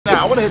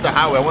Nah, I want to hit the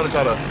highway. I want to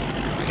try to.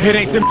 It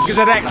ain't them niggas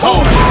that act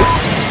hard.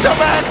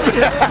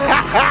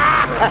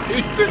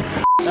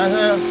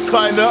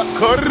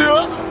 Cut it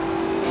up.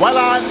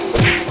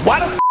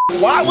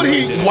 Why would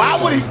he?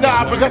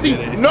 Nah, because he's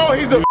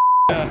a.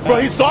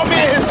 Bro, he saw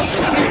me in his.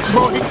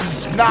 Bro,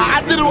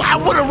 I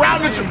went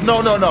around the.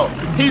 No.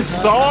 He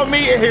saw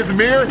me in his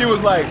mirror. He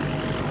was like,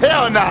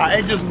 hell nah,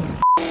 and just.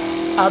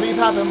 I be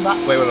popping.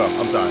 Wait,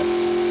 I'm sorry.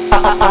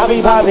 I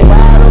be popping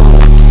bottles.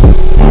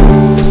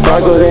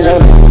 Sparkles in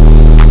them.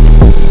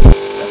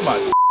 That's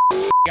my.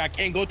 I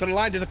can't go to the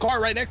line. There's a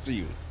car right next to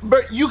you.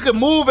 But you can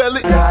move at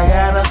least.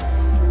 Diana,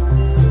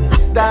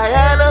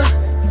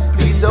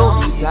 please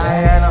don't be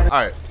Diana.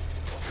 All right.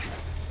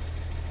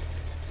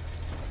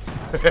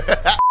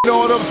 You know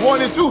what I'm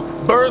 22.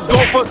 Birds go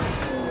for.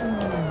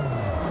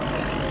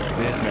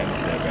 This man's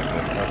dead back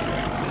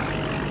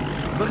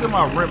there. Look at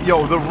my rim.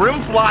 Yo, the rim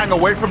flying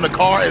away from the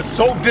car is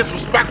so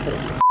disrespectful.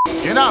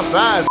 You're not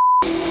fast.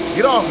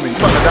 Get off me. You're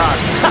about to die.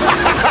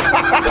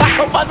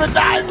 I'm about to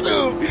die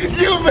too.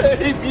 You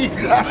made me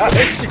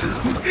die.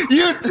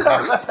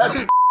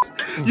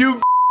 You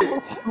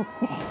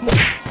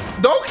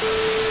don't.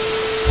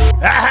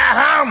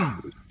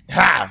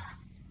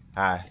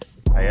 Hi.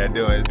 How y'all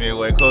doing? It's me,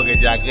 Boy Cook, and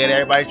y'all good?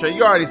 Everybody straight?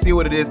 You already see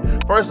what it is.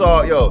 First of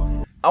all,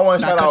 yo, I want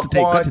to shout out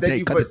Quan. Cut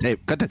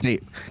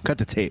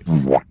the tape.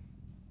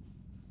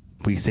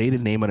 We say the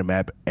name of the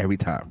map every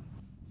time.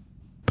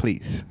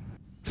 Please.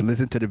 So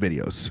listen to the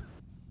videos.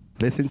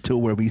 Listen to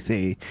where we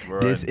say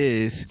this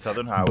is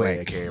Southern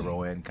Highway, aka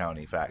Rowan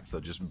County. Fact. So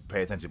just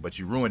pay attention. But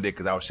you ruined it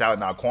because I was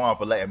shouting out Quan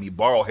for letting me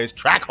borrow his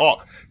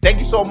Trackhawk. Thank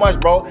you so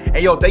much, bro.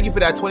 And yo, thank you for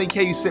that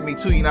 20K you sent me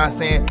too. You know what I'm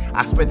saying?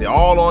 I spent it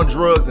all on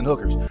drugs and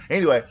hookers.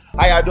 Anyway,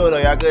 how y'all doing though?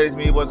 Y'all good? It's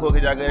me, Boy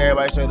Cook. Y'all good?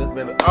 Everybody show this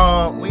baby.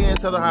 We in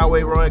Southern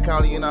Highway, Rowan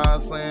County. You know what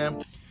I'm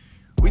saying?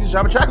 We just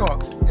driving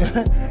Trackhawks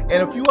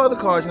and a few other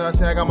cars. You know what I'm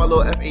saying? I got my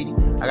little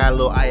F80. I got a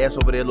little IS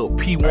over there, a little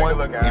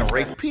P1 and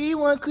race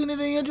P1 cleaner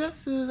than your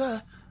dresses.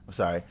 I'm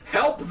sorry.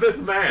 Help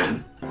this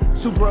man.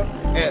 Supra.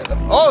 And,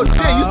 oh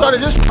shit! You started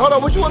just. Hold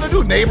on. What you want to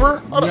do,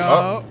 neighbor? Hold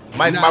on.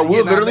 My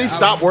wheel literally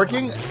stopped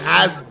working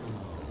as.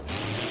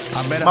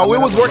 My wheel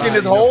was working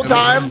this whole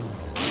time.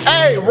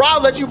 Hey,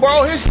 Rob let you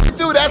borrow his shit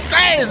too. That's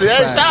crazy.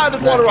 Hey, shout out to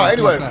Quan Rob.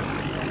 Anyway,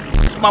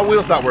 my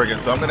wheel stopped working,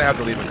 so I'm gonna have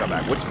to leave and come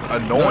back, which is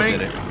annoying.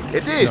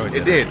 It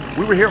did.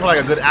 We were here for like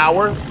a good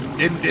hour.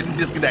 Didn't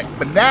disconnect.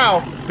 But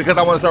now, because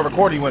I want to start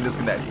recording, you want to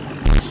disconnect.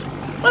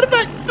 Matter of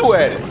fact, do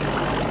it.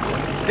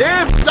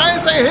 Damn, I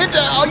ain't saying hit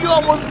that. Oh, you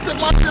almost took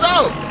my shit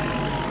out.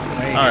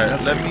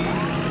 Alright, let me.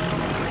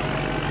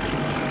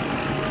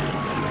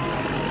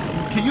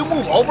 Can you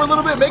move over a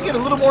little bit? Make it a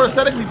little more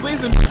aesthetically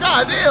pleasing.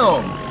 God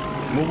damn.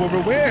 Move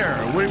over where?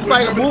 Just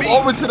like move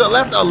over to the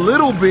left a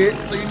little bit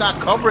so you're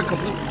not covering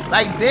completely.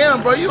 Like,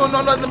 damn, bro, you don't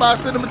know nothing about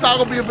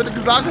cinematography for the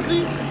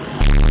Kazakati?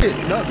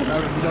 No, you know,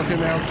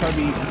 I'm trying to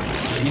be,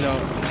 you know,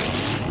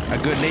 a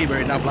good neighbor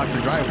and not block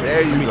the driveway.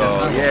 There you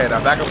go. Yeah, now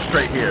back up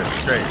straight here.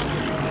 Straight.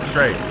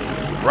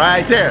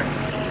 Right there.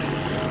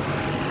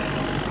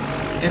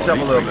 Inch up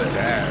a little bit. Inch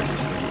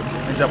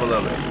up a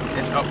little bit.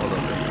 Inch up a little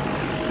bit.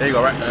 There you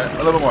go. Right.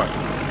 A little more.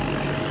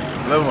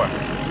 A little more.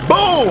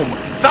 Boom!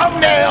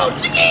 Thumbnail.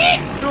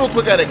 Do a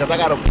quick edit because I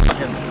got a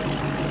fucking.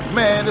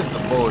 Man, this is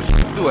some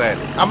bullshit. Do it.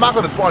 I'm not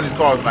gonna spawn these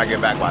cars when I get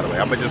back. By the way,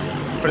 I'm gonna just,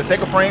 for the sake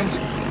of frames,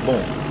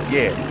 boom.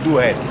 Yeah, do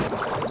it.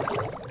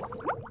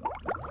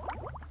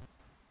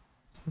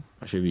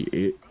 I should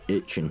be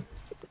itching.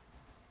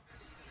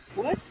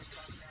 What?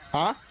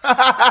 Huh?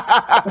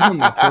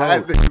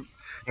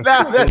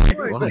 Nah,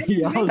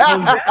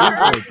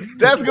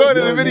 that's going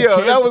in the video.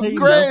 That was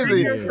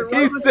crazy.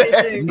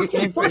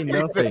 He said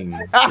nothing.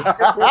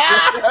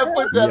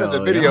 Put that in the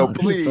video,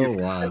 please.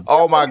 So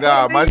oh my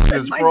God, my shit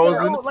is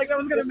frozen. Like that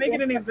was gonna make it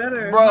any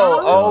better,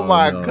 bro. Oh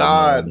my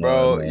God,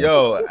 bro.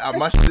 Yo,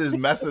 my shit is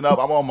messing up.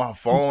 I'm on my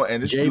phone,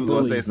 and this dude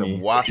gonna say some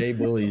wild.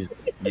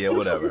 Yeah,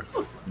 whatever.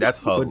 That's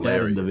hilarious. Put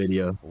that in the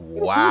video.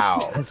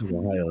 Wow. That's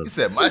wild. He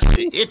said my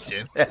shit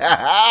itching.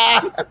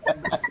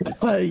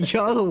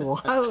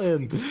 Yo,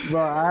 wild.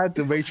 Bro, I had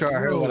to make sure I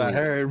heard what I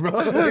heard,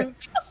 bro.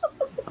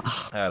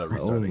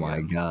 Oh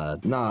my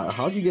God. Nah,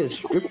 how'd you get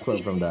strip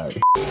club from that?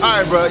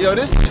 Alright, bro. Yo,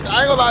 this, I ain't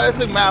gonna lie, it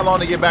took mad long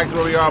to get back to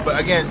where we are. But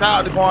again, shout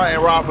out to Quan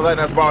and Rob for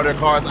letting us borrow their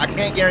cars. I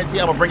can't guarantee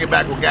I'm gonna bring it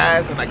back with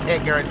gas, and I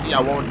can't guarantee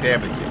I won't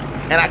damage it.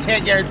 And I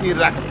can't guarantee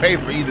that I can pay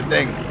for either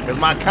thing, because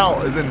my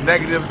account is in the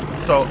negatives.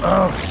 So,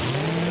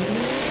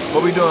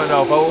 what we doing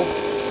though, folks?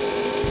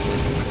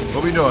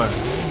 What we doing?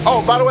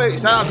 Oh, by the way,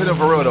 shout out to them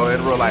for real though,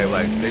 in real life.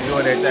 Like, they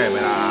doing their thing,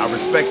 man. I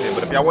respect it.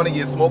 But if y'all want to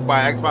get smoked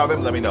by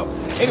X5M, let me know.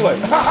 Anyway,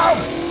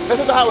 let's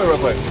hit the highway real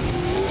quick. You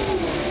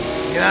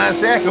know what I'm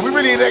saying? Because we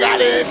really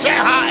got it.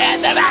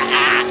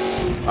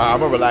 I'm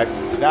gonna relax.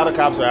 Now the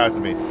cops are after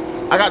me.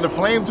 I got the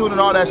flame tune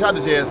and all that. Shout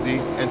out to JSD.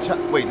 And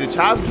wait, did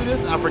Chives do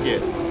this? I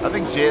forget. I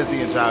think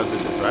JSD and Chives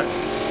did this, right?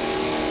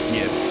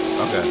 Yes.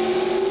 Okay.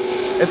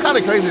 It's kind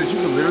of crazy that you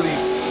can literally,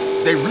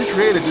 they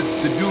recreated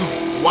the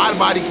dude's wide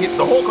body kit,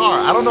 the whole car.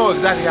 I don't know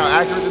exactly how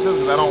accurate this is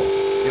because I don't,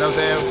 you know what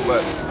I'm saying?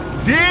 But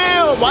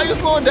damn, why are you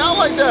slowing down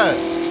like that?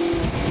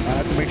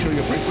 show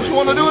your break. What you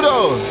want to do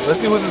though? Let's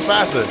see who's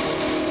faster.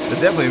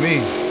 It's definitely me.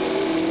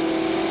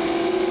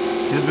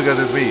 Just because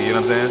it's me, you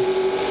know what I'm saying?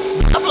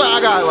 I feel like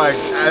I got like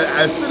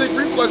acidic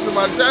reflux in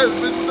my chest.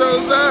 Bitch, what the hell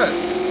is that?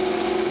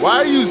 Why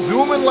are you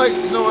zooming like?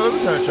 You know what? Let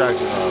me turn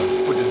traction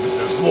on. Put this bitch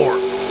in sport.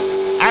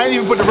 I ain't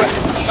even put the rest.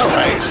 All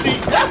right, see,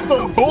 that's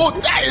some bull.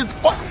 That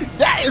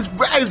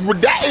is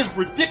ridiculous.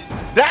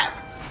 That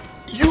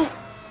you,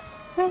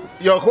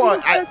 yo,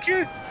 Quan.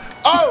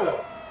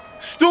 Oh,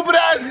 stupid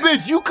ass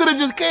bitch. You could have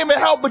just came and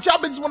helped, but y'all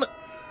bitches wanna.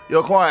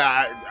 Yo, Quan,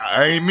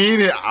 I ain't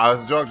mean it. I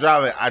was drunk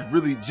driving. I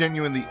really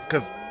genuinely,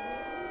 cause,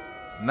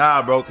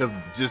 nah, bro, cause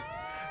just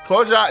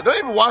close your eyes. Don't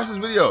even watch this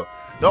video.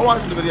 Don't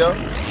watch the video.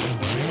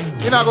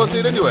 You're not gonna see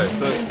it anyway.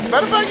 So,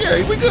 matter of fact,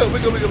 yeah, we good. We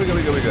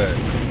good.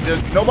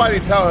 Just nobody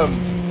tell him.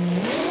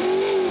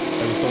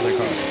 We stole their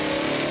car.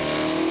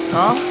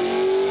 Huh?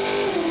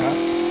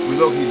 We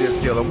low-key did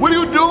steal him. What are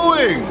you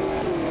doing?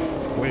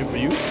 Waiting for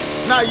you?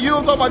 Not you.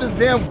 I'm talking about this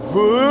damn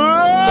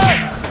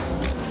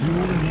You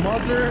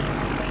mother.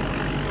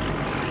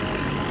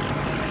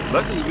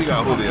 Luckily, we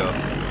got Julio.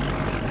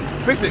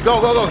 Fix it. Go.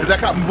 Cause that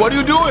cop. What are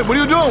you doing?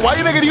 Why are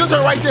you making a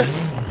U-turn right there?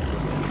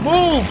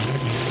 Move.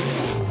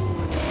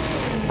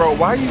 Bro,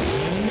 why are you?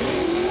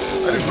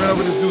 I just ran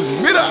over this dude's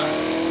middle.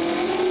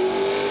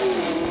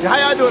 How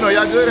y'all doing though?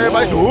 Y'all good?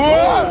 Everybody's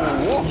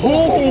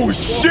oh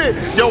shit!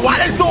 Yo, why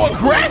they so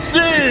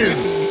aggressive?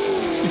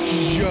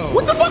 Yo.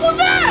 What the fuck was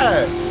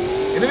that?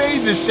 And then they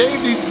need to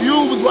shave these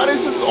pubes. Why they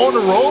just on the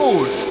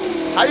road?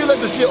 How you let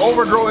the shit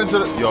overgrow into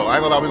the? Yo, I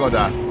ain't gonna lie, we gonna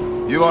die.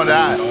 You gonna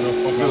die.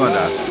 We gonna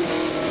die.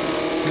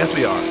 Yes,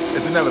 we are.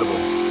 It's inevitable.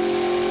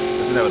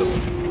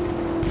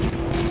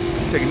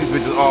 Taking these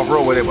bitches off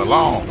road where they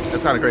belong.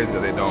 That's kind of crazy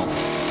because they don't.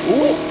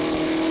 Ooh.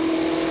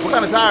 What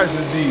kind of tires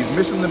is these?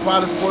 Michelin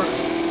Pilot Sport?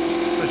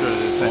 I'm sure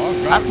it's the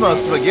same. I smell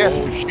spaghetti.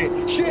 Oh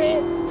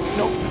shit.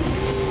 Nope.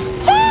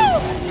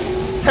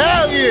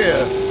 Hell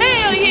yeah.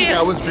 Yeah,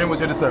 I was dreaming was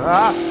here to say,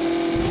 huh?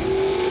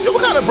 Yo,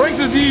 what kind of brakes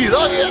is these?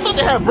 Oh yeah, I thought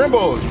they had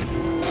Brimbos.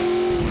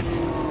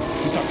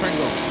 We talk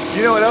Pringles.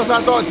 You know what else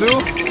I thought too?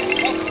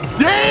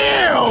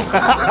 Damn!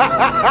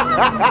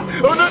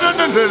 Oh no.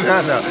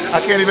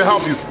 I can't even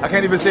help you. I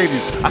can't even save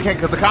you. I can't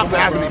because the cops are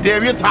after me.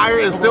 Damn, your tire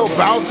is still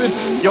bouncing.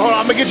 Yo, hold on,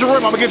 I'm gonna get your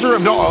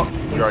rim. Don't.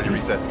 You already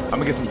reset. I'm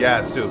gonna get some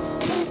gas too.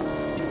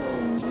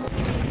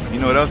 You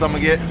know what else I'm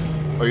gonna get?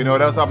 Or you know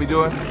what else I'll be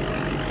doing?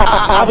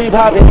 I'll be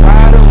popping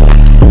bottles.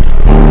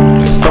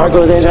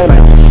 Sparkles and China. I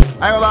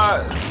ain't gonna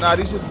lie. Nah,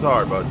 these shits is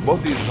hard, bro. Both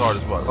of these is hard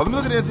as fuck. Oh, let me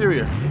look at the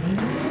interior.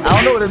 I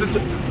don't know what his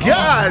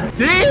God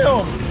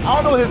damn! I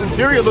don't know what his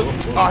interior look.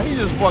 Oh, he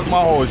just fucked my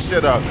whole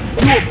shit up.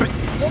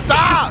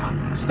 Stop!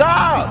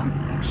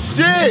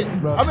 Shit!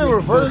 I'm in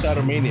reverse.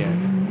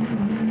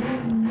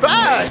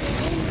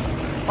 Facts!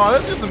 Oh,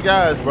 let's get some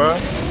gas, bro.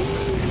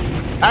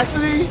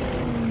 Actually,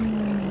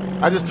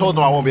 I just told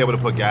them I won't be able to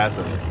put gas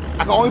in it.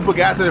 I can only put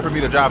gas in it for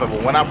me to drive it,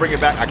 but when I bring it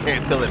back, I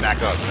can't fill it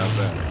back up. You know what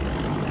I'm saying?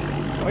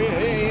 Oh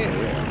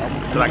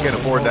yeah. Because I can't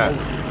afford that.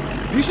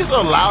 These shits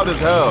are loud as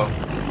hell.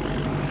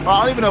 Oh,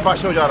 I don't even know if I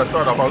showed y'all the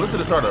start off. Oh, listen to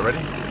the startup. Ready?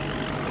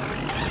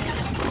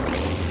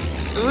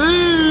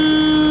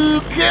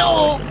 Ooh,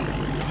 kill!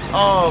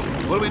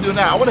 What do we do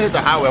now? I want to hit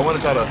the highway. I want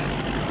to try to.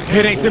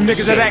 It ain't them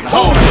niggas that act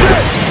hard.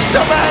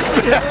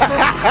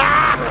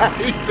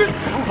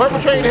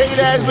 Perpetrating hate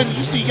ass bitches.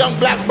 You see young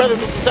black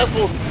brothers are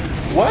successful.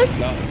 What?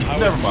 No,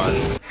 never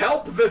mind.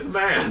 Help this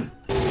man.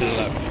 Bro,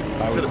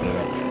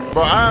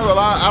 I ain't gonna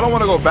lie. I don't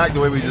want to go back the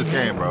way we just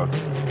came, bro.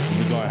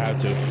 We're gonna have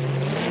to.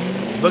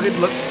 Look. Please.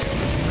 Look.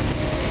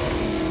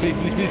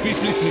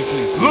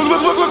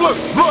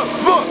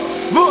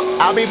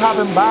 I'll be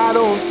popping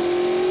bottles.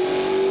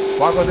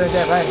 Sparkles and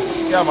champagne.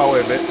 Get out of my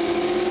way, bitch.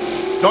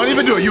 Don't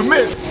even do it. You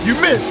missed.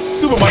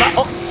 Stupid mother.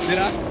 Oh. Did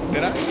I?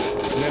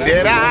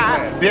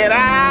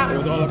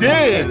 You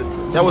did.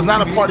 That was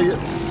not a part of it.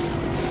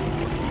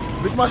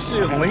 Bitch, my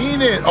shit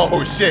leaning.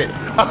 Oh, shit.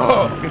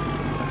 Oh.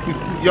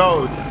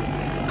 Yo,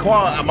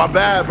 Quan, my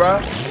bad, bro.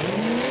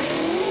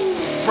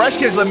 Fresh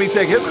Kids let me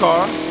take his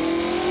car.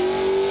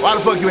 Why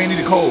the fuck you ain't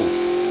need a code?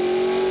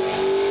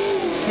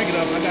 Pick it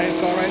up. I got his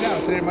car right now.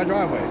 Sitting in my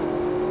driveway.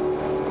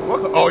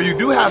 What? Oh, you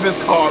do have his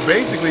car,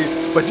 basically,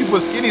 but you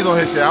put skinnies on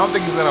his shit. I don't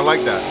think he's gonna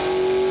like that.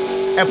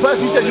 And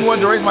plus, you said you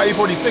wanted to race my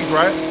E46,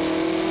 right?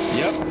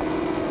 Yep.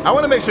 I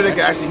want to make sure they can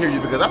actually hear you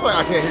because I feel like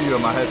I can't hear you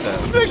in my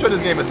headset. Let me make sure this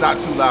game is not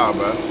too loud,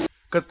 bro.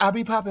 Because I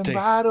be popping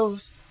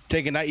bottles.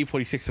 Taking that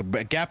E46 to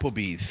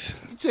Gapplebee's.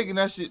 You taking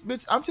that shit,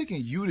 bitch? I'm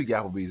taking you to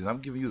Gapplebee's and I'm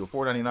giving you the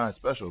 $4.99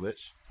 special,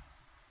 bitch.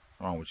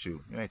 What's wrong with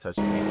you? You ain't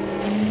touching me.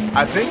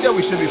 I think that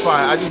we should be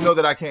fine. I just know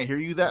that I can't hear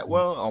you that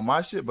well on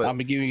my shit, but I'm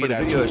gonna give you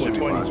that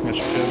 220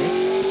 special.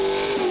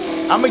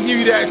 I'm gonna give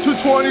you that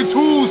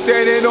 222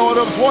 standing on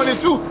them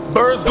 22.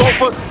 Birds go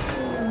for.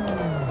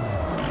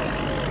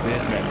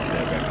 This man's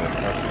dead back there.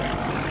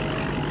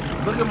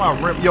 Okay. Look at my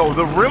rim. Yo,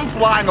 the rim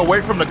flying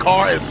away from the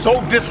car is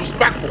so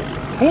disrespectful.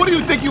 Who do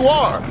you think you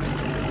are?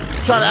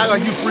 Trying to act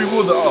like you free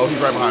will. Oh, he's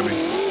right behind me.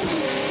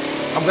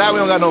 I'm glad we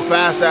don't got no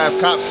fast ass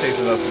cops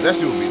chasing us because that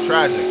shit would be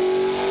tragic.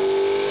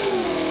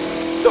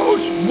 So,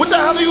 what the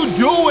hell are you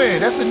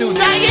doing? That's the new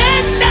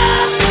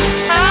Diana.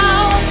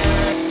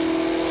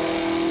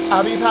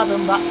 I'll be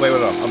popping. Wait,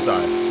 hold on. I'm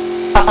sorry.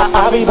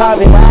 I'll be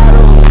popping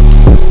bottles.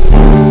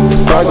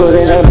 Sparkles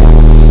in them.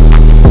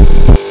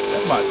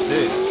 That's my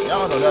shit.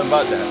 Y'all don't know nothing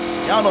about that.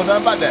 Y'all know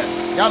nothing about that.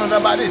 Y'all know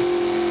nothing about this.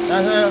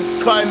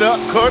 Cut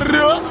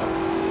up.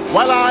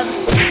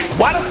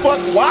 Why the fuck?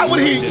 Why would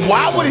he?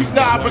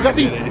 Nah, because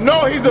he's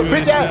a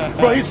bitch ass.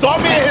 Bro, he saw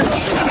me in his.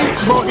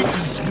 Bro,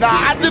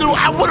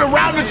 I went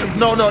around the.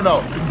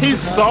 No. He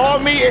saw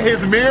me in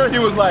his mirror. He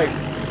was like,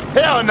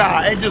 hell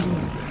nah, and just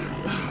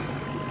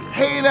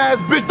hating ass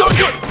bitch. Don't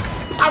do it.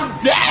 I'm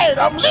dead.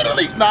 I'm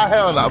literally. Nah,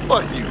 hell nah.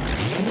 Fuck you.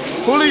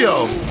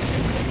 Julio.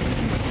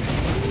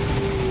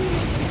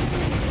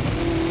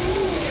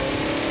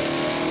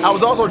 I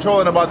was also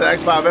trolling about the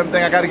X5M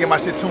thing. I gotta get my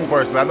shit tuned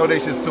first, because I know they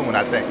shit's tuned,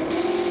 I think.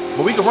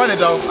 But we can run it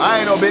though. I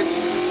ain't no bitch.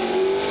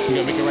 You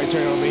gotta make a right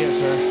turn over here,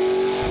 sir.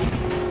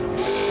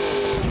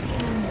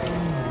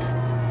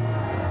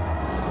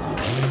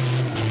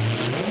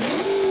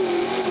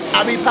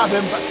 I be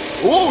popping.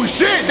 Ooh,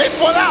 shit, they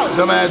spun out,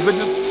 dumbass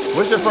bitches.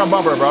 What's your front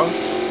bumper, bro?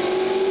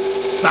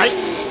 Sight?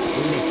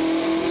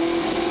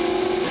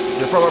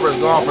 Your front bumper is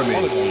gone for me.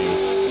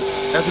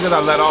 That's because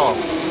I let off.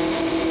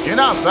 You're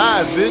not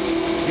fast, bitch.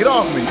 Get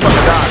off me. You're about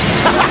to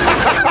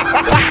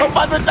die. I'm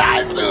about to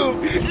die too.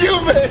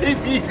 You made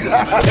me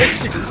die.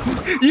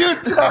 You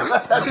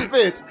dumbass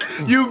bitch.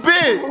 You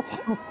bitch.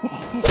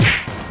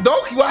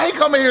 Why he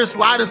come in here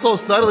sliding so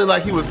subtly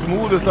like he was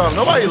smooth or something?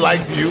 Nobody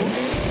likes you.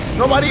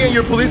 Nobody in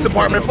your police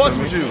department fucks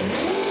with you.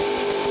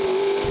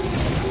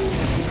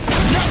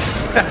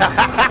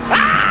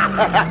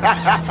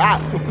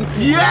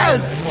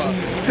 Yes!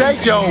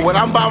 Yo, when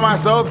I'm by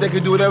myself, they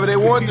can do whatever they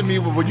want to me,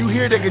 but when you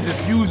hear they can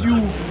just use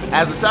you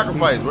as a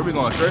sacrifice. Where we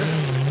going, straight?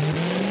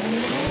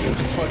 There's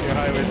a fucking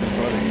highway in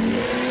front of you.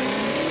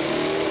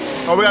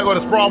 Oh, we gotta go to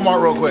Sprawl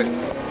Mart real quick.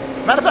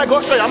 Matter of fact, go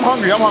straight. I'm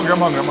hungry. I want to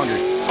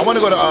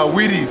go to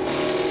Wheaties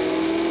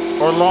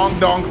or Long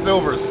Dong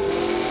Silvers.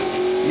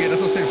 Yeah,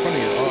 that's what's in front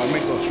of you. Oh, I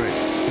might go straight.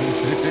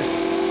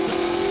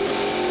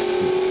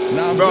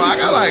 Nah, bro, I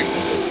got like,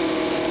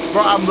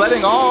 bro, I'm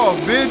letting off,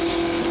 bitch.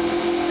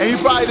 And you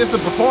probably did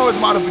some performance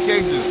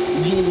modifications.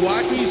 You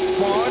watch me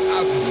spawn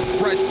a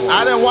fresh one.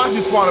 I didn't watch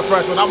you spawn a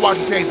fresh one. I watched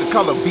you change the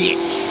color,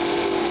 bitch.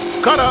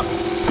 Cut up.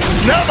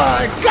 Never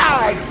mind.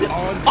 God.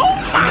 Oh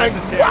my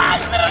God.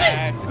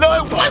 No,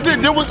 it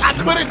wasn't. I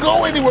couldn't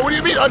go anywhere. What do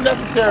you mean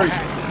unnecessary?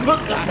 Look.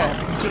 You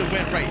could have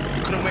went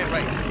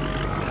right.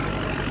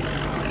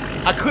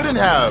 I couldn't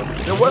have.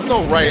 There was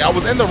no right. I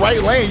was in the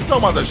right lane. You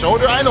talking about the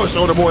shoulder? I ain't no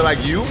shoulder boy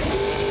like you.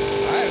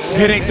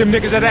 It ain't them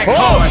niggas that Oh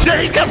hard. shit,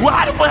 he kept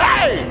riding for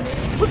hey!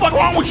 What the fuck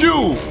wrong with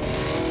you?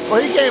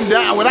 Well, he came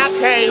down when I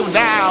came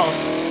down.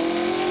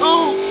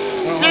 Ooh,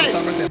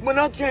 shit. When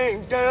I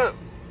came down.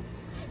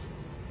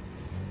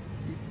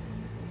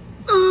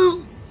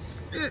 Ooh,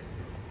 shit.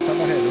 What's up?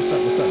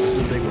 Let's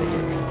do big real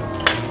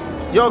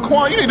quick. Yo,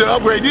 Quan, you need to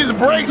upgrade these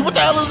brakes. What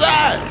the hell is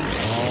that?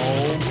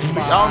 Oh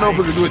my. I don't know if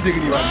we can do a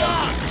diggity right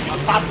now. My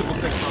popsicle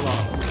sticks fell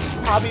off.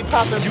 I'll be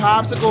popping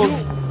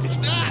popsicles.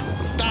 Stop.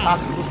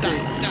 Popsicle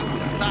sticks.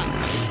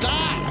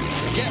 Stop!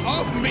 Get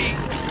off me!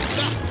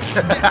 Stop!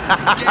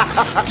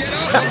 Get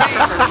off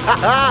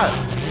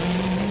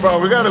me! Bro,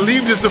 we gotta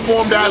leave this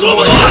deformed ass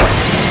boy.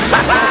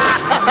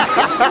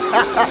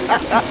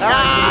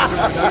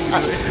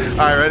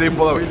 Alright, ready?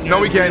 Pull over. No,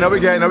 we can't.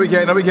 Wait,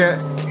 we can.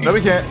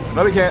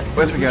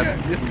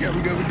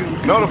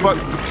 No, the fuck.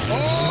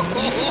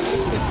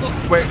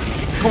 Wait,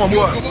 come on, move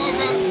up.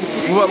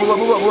 Move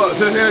up.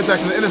 To the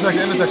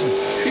intersection.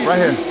 Right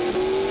here.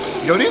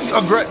 Yo, is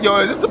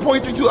this the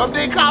 .32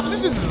 update, cops?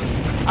 This is.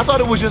 I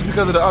thought it was just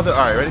because of the other. All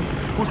right, ready?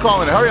 Who's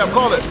calling it? Hurry up,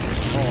 call it.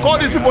 Call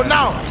these people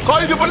now. Hey!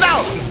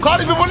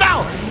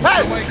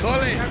 Call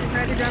it.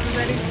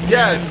 Ready?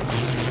 Yes.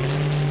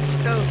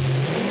 Go.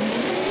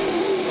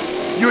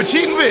 You a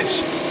cheating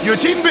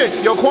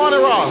bitch. Yo, Quan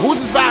and Raw, who's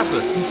is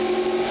faster?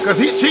 Because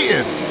he's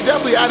cheating. He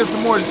definitely added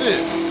some more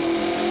shit.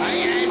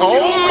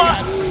 Oh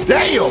my.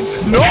 Damn.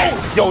 No.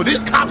 Yo,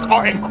 these cops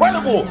are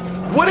incredible.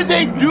 What did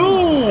they do?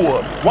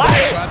 Why?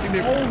 I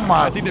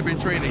think they've been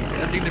training. I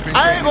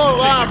ain't gonna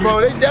lie, bro.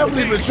 They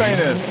definitely been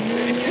training.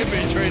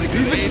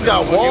 These bitches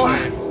got wall.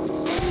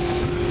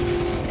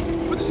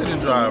 Put this shit in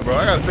drive, bro.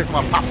 I gotta fix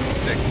my popsicle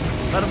sticks.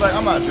 Matter of fact,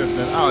 I'm not drifting.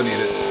 I don't need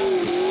it.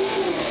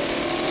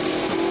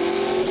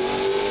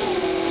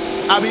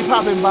 I be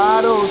popping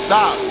bottles.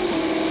 Stop.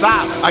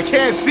 I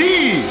can't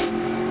see.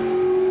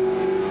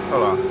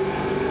 Hold on.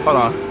 You know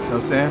what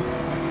I'm saying?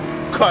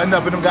 Cutting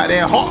up in them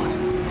goddamn hawks.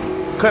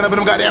 Hey,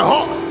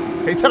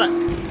 tell me.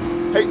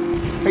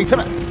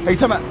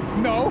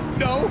 No,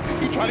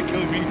 he trying to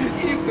kill me.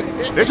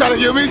 They trying to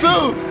kill me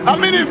too. How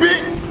many,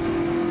 bitch?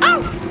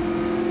 Ow!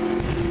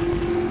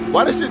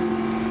 Why this shit?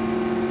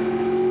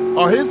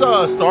 Are his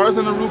stars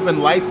in the roof and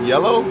lights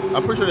yellow?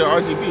 I'm pretty sure they're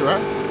RGB,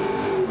 right? I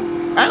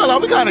ain't gonna lie,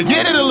 we kind of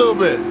get it a little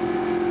bit.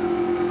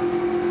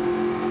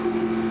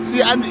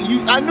 See, I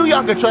knew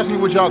y'all could trust me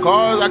with y'all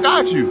cars. I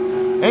got you.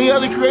 Any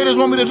other creators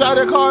want me to drive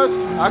their cars?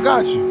 I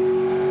got you.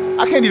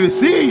 I can't even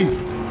see.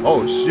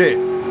 Oh shit.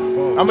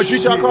 I'm gonna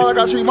treat y'all car like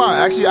I treat mine.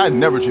 Actually, I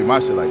never treat my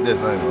shit like this.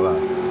 I ain't gonna lie.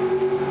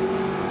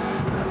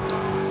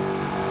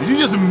 Did you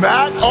just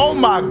mad? Oh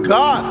my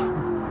god,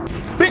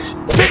 bitch!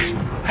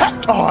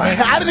 Oh,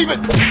 I didn't even.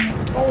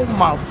 Oh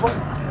my fuck.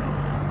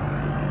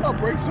 My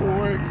brakes will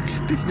work.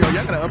 Yo,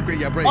 y'all gotta upgrade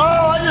your brakes. Oh,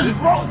 I just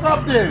broke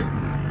something.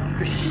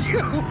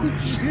 Yo,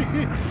 shit.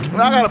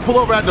 Now I gotta pull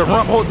over at the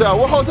Rump Hotel.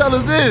 What hotel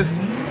is this?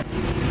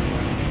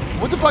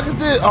 What the fuck is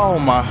this? Oh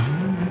my.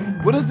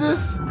 What is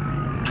this?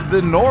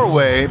 The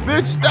Norway.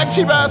 Bitch, that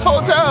cheap ass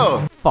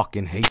hotel.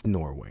 Fucking hate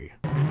Norway.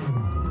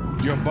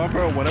 Your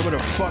bumper, whatever the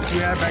fuck you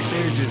had back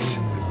there, just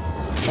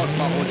fuck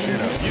my whole shit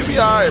up. You be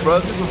alright, bro.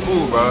 Let's get some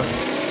food, bro.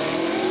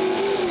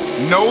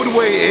 Node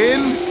way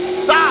in?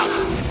 Stop!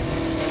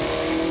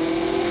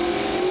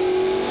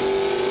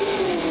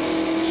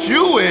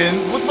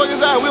 Shoe-ins? What the fuck is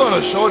that? We on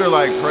a shoulder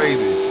like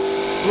crazy.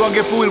 We gonna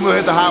get food and we'll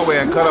hit the highway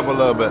and cut up a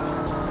little bit.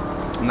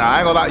 Nah, I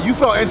ain't gonna lie. You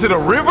fell into the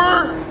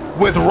river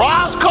with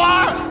Rob's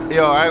car?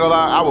 Yo, I ain't gonna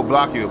lie. I would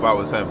block you if I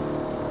was him.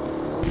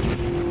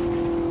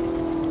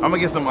 I'm gonna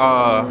get some,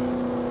 now,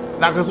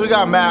 cause we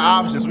got mad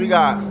options. We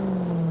got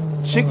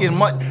chicken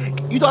munch.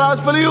 You thought I was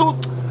feeling you?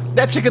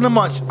 That chicken and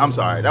munch. I'm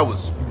sorry, that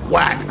was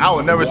whack. I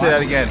would never say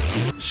that again.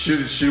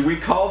 Should we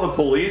call the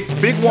police?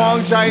 Big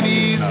Wong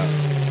Chinese.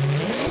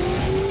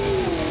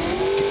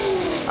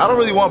 I don't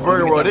really want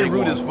Burger World. They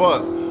rude as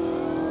fuck.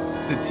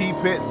 The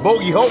T-Pit.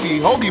 Bogey,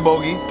 hoagie,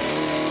 bogey.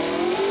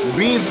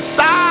 Beans.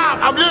 Stop!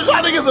 I'm just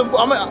trying to get some.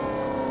 I'm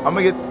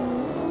gonna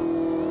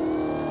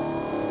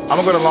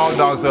go to Long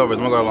Dong Silver's.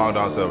 I'm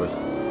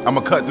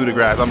gonna cut through the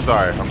grass. I'm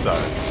sorry. All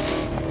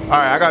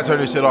right, I gotta turn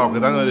this shit off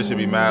because I know this should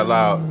be mad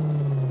loud.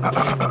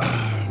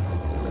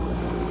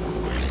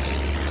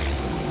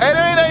 Hey,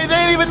 there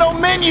ain't even no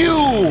menu.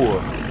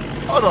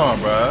 Hold on,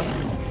 bruh.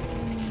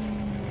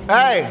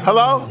 Hey,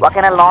 hello?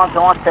 Walking along,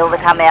 Dawn Silver's,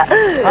 how may I?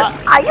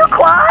 Are you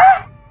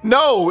Quan?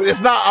 No,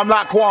 it's not. I'm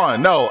not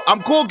Quan. No,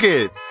 I'm Cool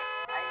Kid.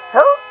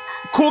 Who?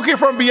 Cool Kid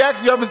from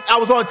BX. I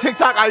was on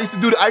TikTok. I used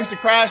to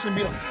crash and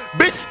be like,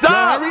 bitch,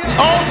 stop!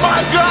 Oh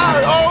my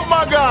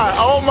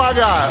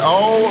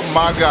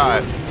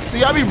god!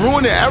 See, I be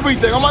ruining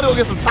everything. I'm about to go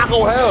get some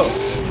Taco Hell.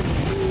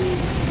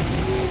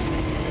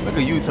 Look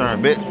at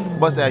U-turn, bitch.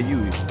 Bust that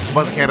U.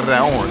 Bust a can of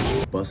that orange.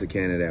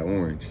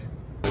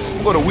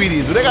 I'm gonna go to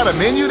Wheaties. Do they got a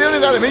menu? They only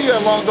got a menu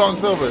at Long Dong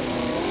Silver.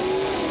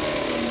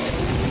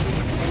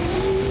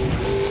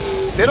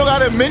 They don't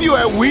got a menu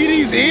at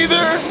Wheaties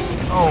either?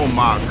 Oh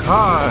my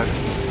god.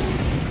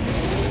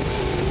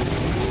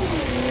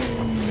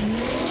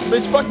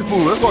 Bitch, fuck the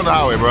food. Let's go on the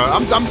highway, bro. I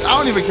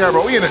don't even care,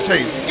 bro. We in a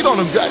chase. Get on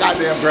the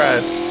goddamn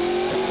grass.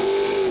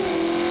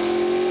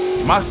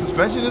 My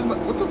suspension is,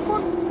 what the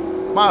fuck?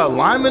 My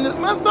alignment is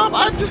messed up?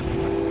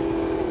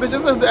 Bitch,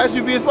 this is the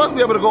SUV is supposed to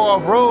be able to go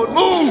off-road.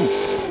 Move!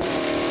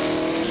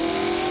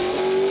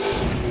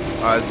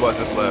 All right, this bus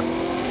just left.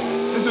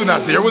 This dude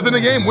not serious was in the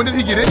game. When did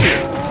he get in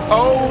here?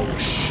 Oh,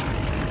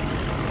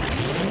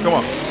 come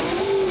on.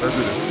 Let's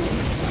do this.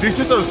 These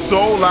shits are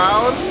so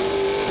loud.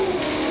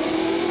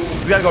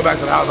 We gotta go back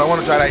to the house. I want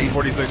to try that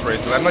E46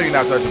 race because I know you're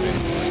not touching me.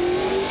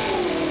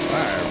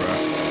 All right, bro.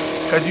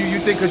 Cause you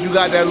think cause you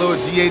got that little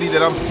G80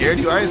 that I'm scared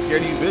of you? I ain't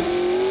scared of you, bitch.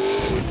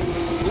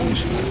 Ooh,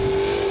 shit.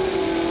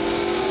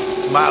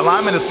 My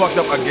alignment is fucked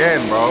up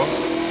again, bro.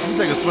 Let me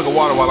take a swig of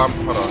water while I'm,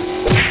 hold on.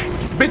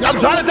 Bitch, I'm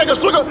trying to take a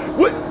swig of,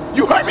 what?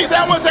 You heard me say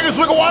I want to take a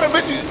swig of water,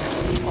 bitch.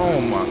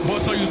 Oh my.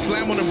 What, so you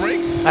slam on the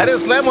brakes? I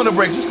didn't slam on the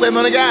brakes, you slammed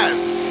on the gas.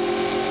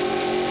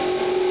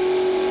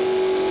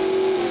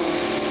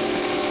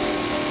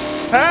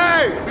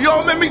 Hey, you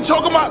don't make me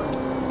choke on my,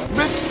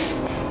 bitch,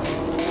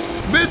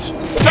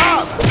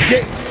 stop.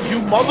 Get,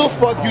 you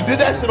motherfucker, you did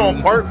that shit on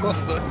purpose.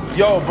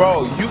 Yo,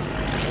 bro, you.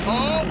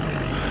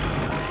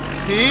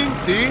 See,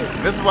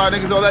 this is why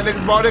niggas don't let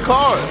niggas borrow their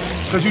cars.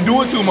 Cause you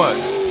doing too much.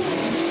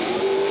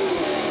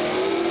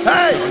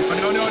 Hey!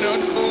 No.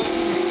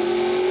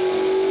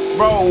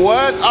 Bro,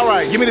 what? All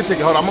right, give me the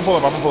ticket. Hold on, I'm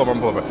gonna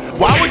pull up.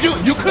 Why would you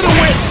could've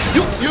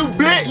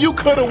went, you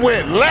could've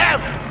went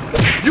left.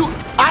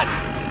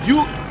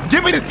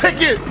 Give me the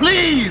ticket,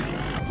 please.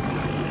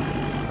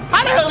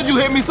 How the hell did you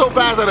hit me so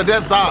fast at a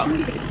dead stop?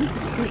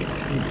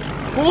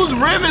 Whose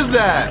rim is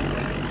that?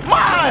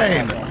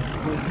 Mine.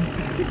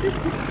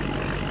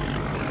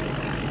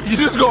 You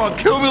just gonna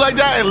kill me like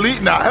that and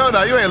leave? Nah, hell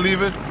no, you ain't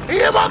leaving. He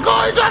hit my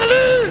car, he trying to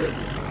leave.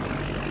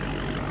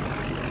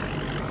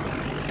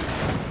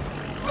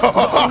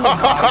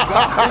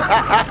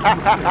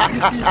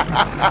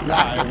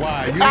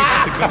 Why? You didn't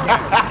have to come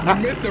back.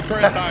 You missed the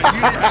first time.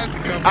 You didn't have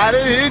to come back. I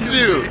didn't hit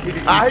you.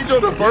 I hit you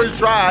on the first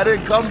try. I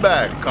didn't come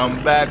back.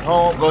 Come back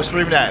home. Go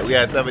stream that. We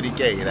had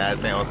 70K, you know what I'm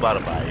saying, on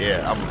Spotify.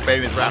 Yeah, I'm a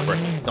famous rapper.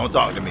 Don't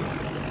talk to me.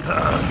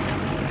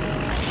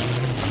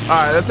 All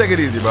right, let's take it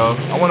easy, bro.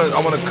 I wanna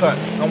cut.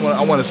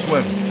 I wanna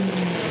swim.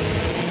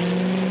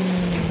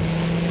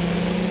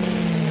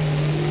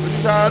 What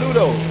you trying to do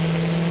though?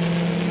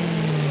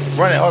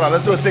 Run it. Hold on.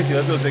 Let's do a 60.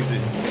 Or a 50.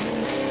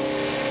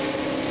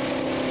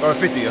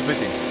 A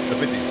 50.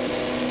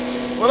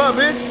 What up,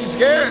 bitch? You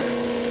scared?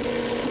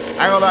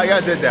 I ain't gonna lie.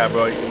 Y'all did that,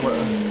 bro.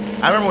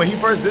 I remember when he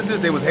first did this,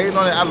 they was hating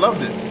on it. I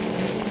loved it.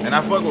 And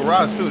I fuck with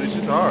Roz too. This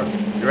shit's hard.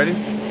 You ready?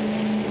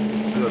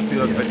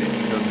 Feel the 50.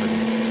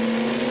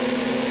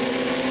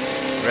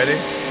 Ready?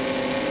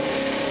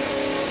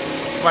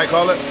 Somebody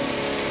call it?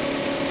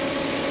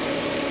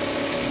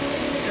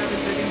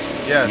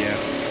 Yes. Yeah.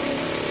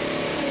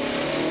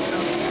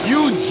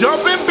 You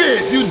jumping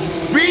bitch. You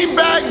beam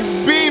back,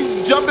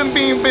 beam, jumping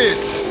beam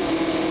bitch.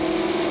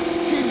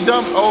 He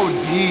jumped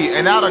OD,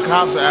 and now the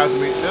cops are after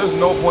me. There's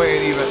no point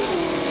in even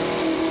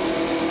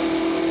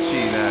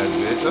cheating ass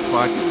bitch. That's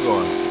fine, keep it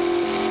going.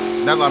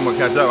 Not that I'm gonna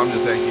catch up, I'm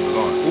just saying keep it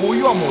going. Ooh,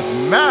 you almost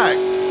Mac.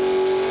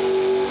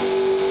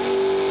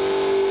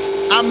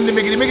 I'm the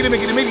miggity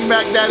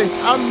Mac daddy.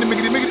 I'm the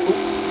miggity. Ooh.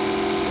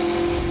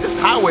 This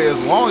highway is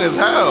long as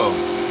hell.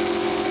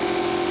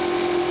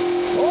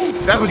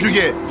 That's what you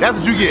get. That's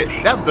what you get.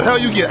 That's what the hell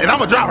you get. And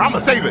I'm a driver. I'm gonna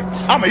save it.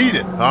 I'm gonna eat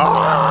it.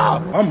 Ah,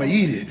 I'm gonna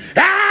eat it.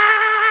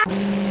 Ah!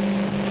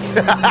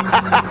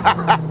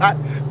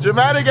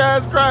 Dramatic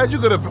ass crash. You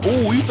could have.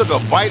 Ooh, you took a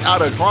bite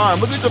out of crime.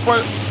 Look at the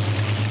front.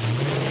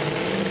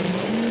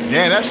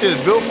 Damn, that shit is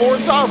built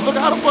Ford tops. Look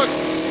at how the fuck.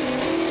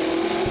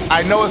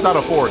 I know it's not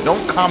a Ford.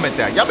 Don't comment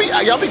that. Y'all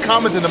be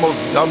commenting the most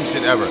dumb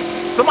shit ever.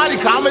 Somebody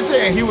commented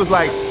and he was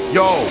like,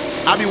 "Yo,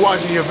 I be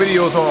watching your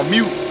videos on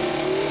mute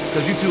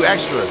because you too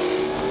extra."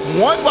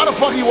 One, why the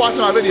fuck are you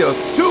watching my videos?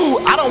 Two,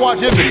 I don't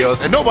watch your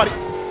videos, and nobody.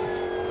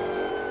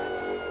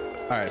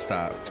 All right,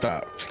 stop.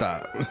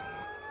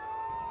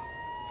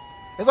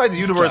 It's like the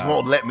universe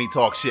won't let me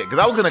talk shit because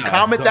I was gonna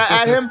comment that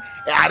at him,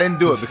 and I didn't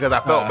do it because I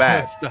felt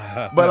bad.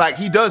 But like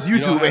he does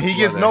YouTube and he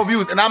gets no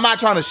views, and I'm not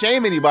trying to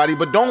shame anybody,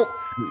 but don't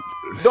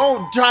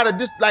try to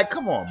just like,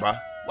 come on, bro.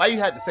 Why you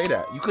had to say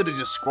that? You could have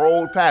just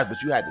scrolled past,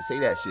 but you had to say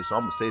that shit. So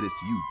I'm gonna say this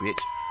to you, bitch.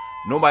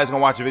 Nobody's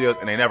gonna watch your videos,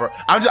 and they never.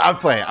 I'm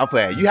playing.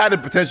 You had the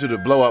potential to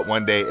blow up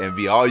one day and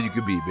be all you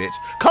could be, bitch.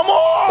 Come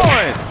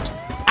on!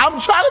 I'm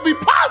trying to be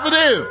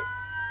positive.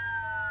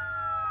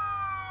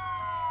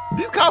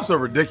 These cops are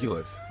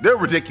ridiculous. They're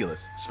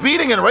ridiculous.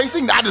 Speeding and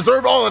racing, I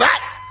deserve all of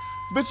that.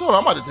 Bitch, hold on.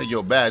 I'm about to take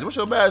your badge. What's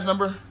your badge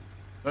number?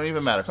 Don't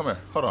even matter. Come here.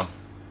 Hold on.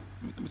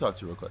 Let me talk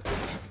to you real quick.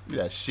 Do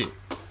that shit.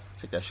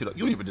 Take that shit up.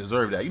 You don't even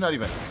deserve that. You're not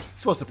even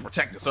supposed to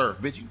protect the serve,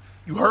 bitch.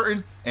 You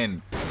hurting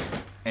and.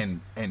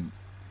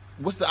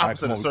 What's the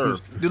opposite of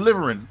serve?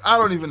 Delivering. I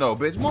don't even know,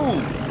 bitch.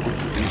 Move.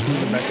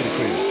 Back to the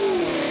crib.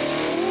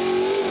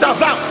 Stop.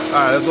 All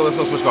right, let's go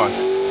switch cars.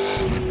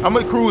 I'm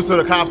gonna cruise so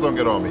the cops don't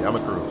get on me. I'm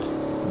gonna cruise.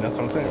 That's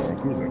what I'm saying.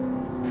 We're cruising.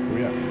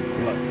 Hurry up.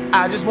 Good luck.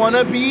 I just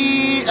wanna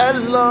be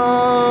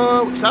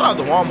alone. Shout out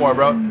to Walmart,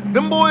 bro.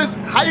 Them boys,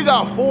 how you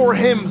got 4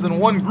 hymns in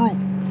one group?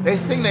 They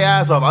sing their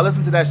ass off. I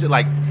listen to that shit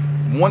like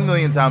 1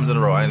 million times in a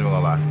row. I ain't even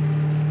gonna lie.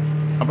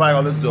 I'm probably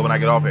gonna listen to it when I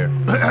get off here.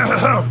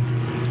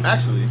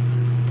 Actually.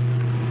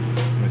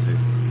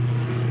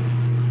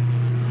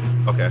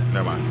 Okay,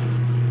 never mind.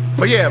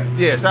 But yeah,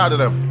 shout out to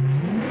them.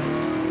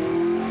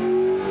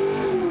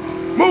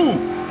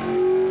 Move!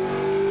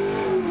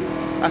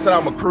 I said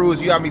I'm a cruise,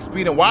 you got me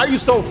speeding. Why are you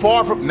so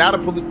far from, now the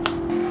police?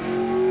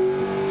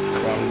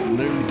 I'm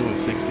literally doing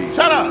 60.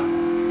 Shut up!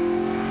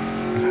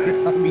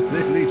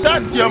 literally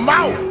Shut your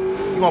mouth!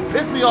 You're gonna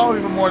piss me off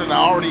even more than I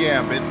already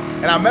am, bitch.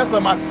 And I messed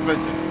up my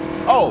suspension.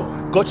 Oh,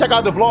 go check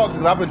out the vlogs,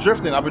 because I've been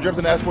drifting the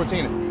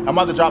S14. I'm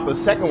about to drop the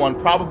second one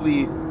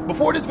probably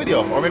before this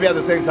video, or maybe at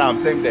the same time,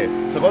 same day.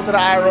 So go to the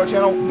IRL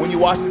channel when you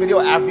watch this video,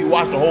 after you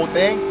watch the whole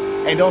thing,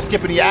 and don't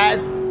skip any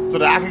ads so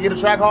that I can get a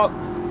Trackhawk.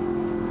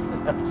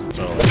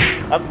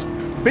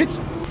 Bitch,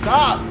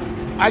 stop.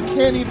 I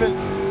can't even.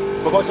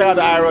 But go check out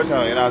the IRL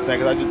channel, you know what I'm saying?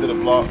 Because I just did a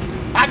vlog.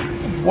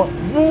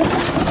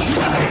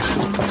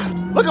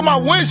 Look at my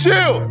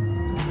windshield.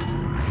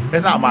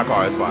 It's not my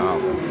car, it's fine. I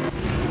don't know.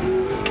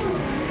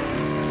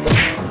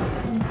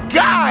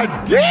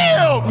 God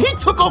damn! He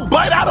took a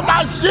bite out of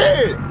my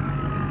shit!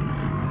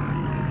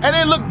 And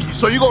then look,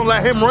 so you gonna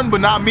let him run but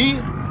not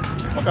me?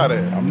 Fuck out of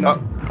here. I'm not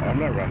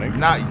running.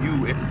 Not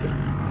you, it's the...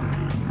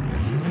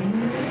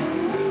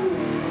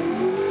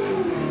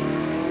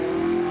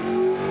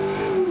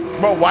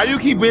 Bro, why you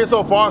keep being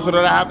so far so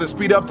that I have to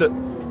speed up to...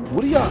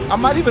 What are y'all?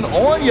 I'm not even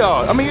on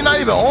y'all. I mean, you're not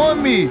even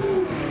on me.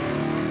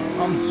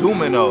 I'm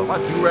zooming though. My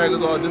do-rag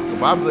is all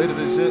discombobulated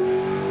and shit.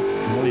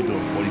 I'm only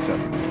doing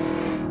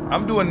 47.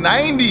 I'm doing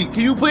 90. Can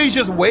you please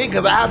just wait?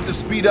 Because I have to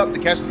speed up to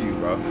catch to you,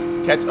 bro.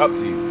 Catch up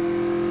to you.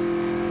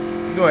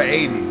 I'm doing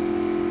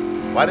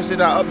 80. Why this shit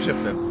not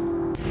upshifting?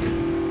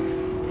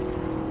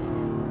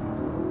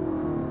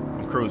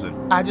 I'm cruising.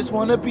 I just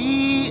want to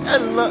be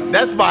alone.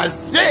 That's my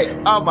shit.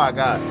 Oh my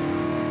God.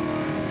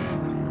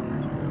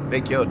 They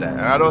killed that.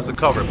 And I know it's a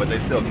cover, but they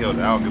still killed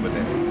it. I don't give a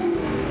damn.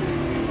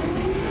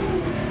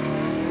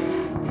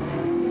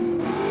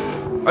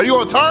 Are you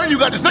gonna turn? You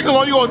got your signal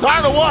on, you gonna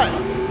turn or what?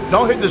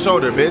 Don't hit the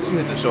shoulder, bitch. You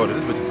hit the shoulder.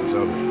 This bitch hit the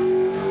shoulder.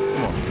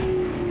 Come on.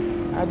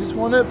 I just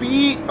wanna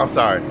be. I'm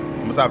sorry. I'm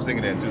gonna stop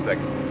singing it in 2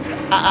 seconds.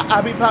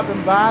 I be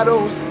popping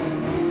bottles.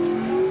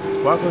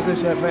 Sparkles and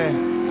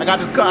champagne. I got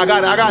this car. I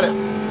got it.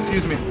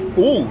 Excuse me.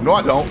 Ooh, no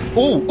I don't.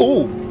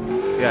 Ooh.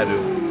 Yeah, I do.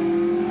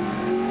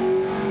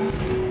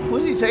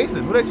 Who's he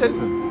chasing? Who they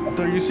chasing? I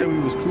thought you said we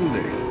was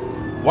cruising.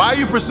 Why are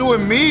you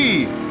pursuing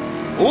me?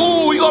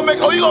 Ooh, you gonna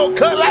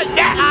cut like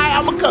that?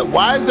 I'm gonna cut.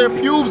 Why is there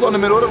pubes on the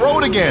middle of the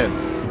road again?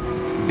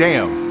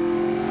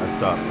 Damn, that's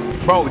tough.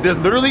 Bro, there's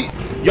literally,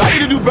 y'all need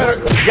to do better.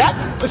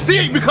 Y'all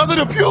see, because of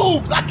the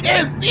pubes, I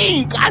can't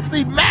see. I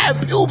see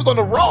mad pubes on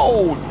the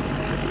road.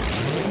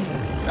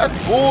 That's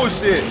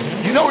bullshit.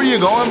 You know where you're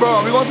going, bro?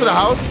 Are we going to the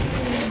house?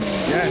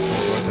 Yeah,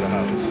 we're going to the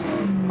house.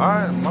 All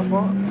right, my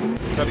fault.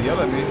 Try to yell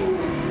at me.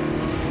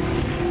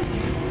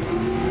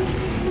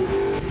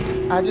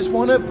 I just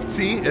wanna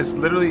see. It's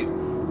literally.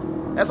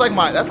 That's like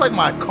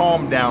my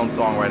calm down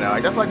song right now.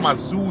 Like that's like my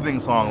soothing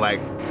song.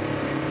 Like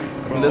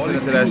bro,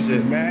 listening to that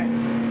shit.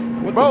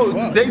 What bro,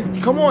 the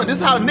fuck? Come on. This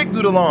is how Nick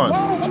do the lawn.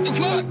 Whoa, what the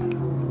fuck?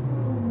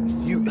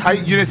 You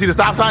didn't see the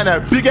stop sign?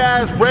 That big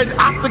ass red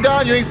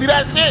octagon. You ain't see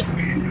that shit?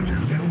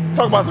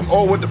 Talk about some.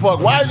 Oh, what the fuck?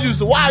 Why are you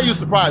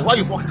surprised? Why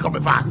you fucking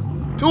coming fast?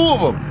 2 of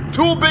them.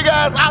 2 big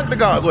ass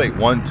octagons. Wait,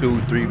 1,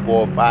 2, 3,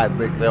 4, 5,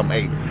 6, 7,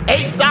 8.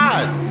 8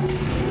 sides.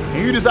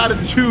 And you decided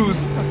to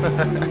choose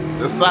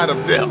the side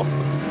of death.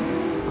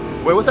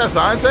 Wait, what's that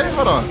sign say?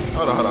 Hold on.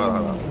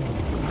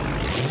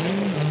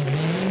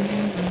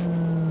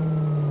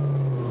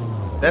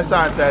 That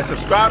sign says,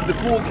 subscribe to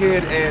Cool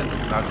Kid and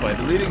not playing.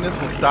 Deleting this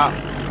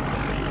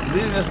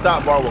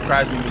stop bar will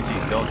crash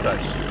BeamNG. Don't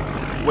touch.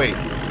 Wait.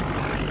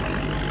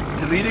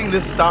 Deleting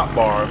this stop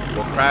bar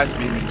will crash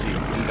BeamNG.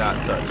 Do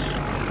not touch.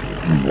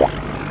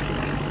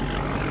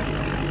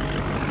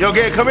 Yo,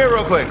 Gabe, come here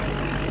real quick.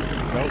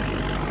 Nope.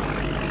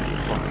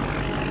 Fuck.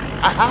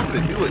 I have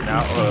to do it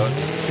now.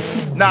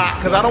 Nah,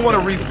 because I don't want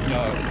to No,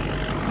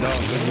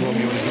 because you want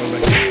me to go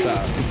back to the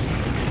stop.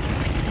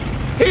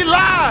 He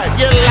lied!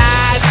 You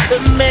lied to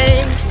me.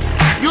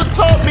 You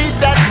told me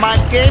that my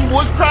game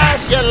would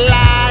crash. You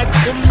lied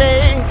to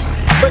me.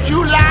 But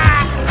you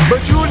lied.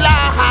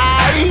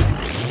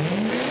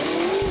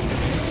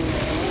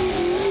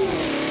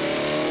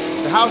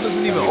 The house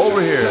isn't even over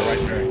here.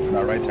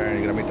 Not right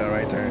turn. You gotta make that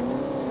right turn.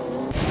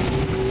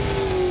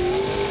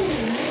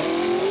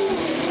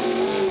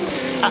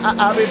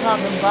 I'll be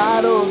popping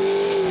bottles.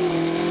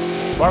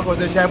 Sparkles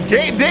and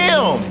champagne.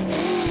 Damn!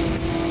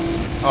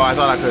 Oh, I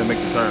thought I couldn't make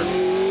the turn.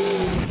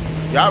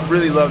 Y'all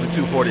really love the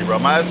 240, bro.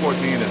 My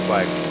S14 is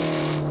like,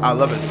 I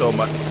love it so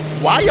much.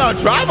 Why y'all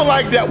driving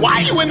like that? Why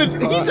you in the,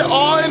 he's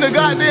all in the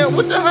goddamn,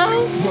 what the hell? I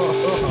don't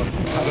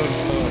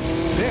know.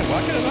 Damn,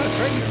 why can't I not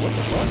turn here? What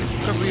the fuck?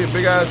 Because we get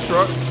big ass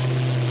trucks.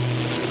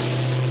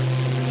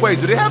 Wait,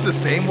 do they have the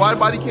same wide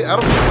body kit? I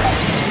don't know.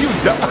 You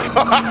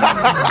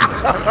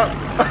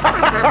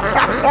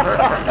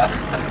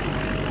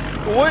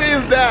What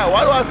is that?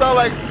 Why do I sound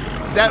like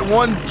that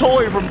one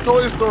toy from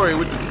Toy Story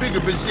with the speaker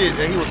and shit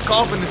and he was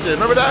coughing and shit?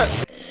 Remember that?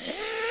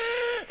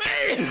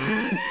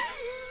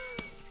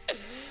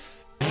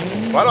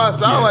 Why do I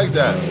sound like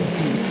that?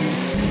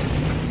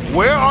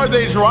 Where are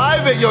they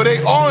driving? Yo,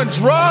 they on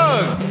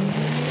drugs.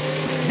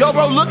 Yo,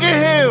 bro, look at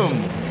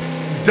him.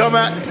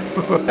 Dumbass.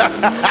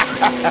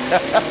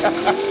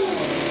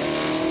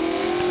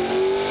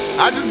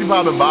 I just be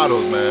popping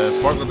bottles, man.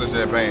 Sparkles and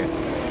champagne.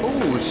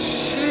 Ooh,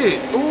 shit.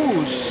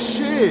 Ooh,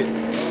 shit.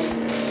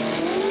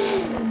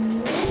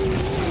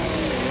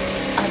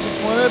 I just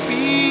wanna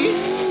be.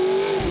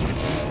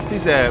 He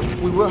said,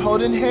 we were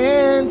holding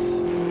hands.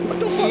 What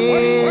the fuck?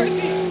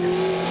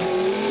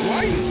 Why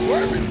are you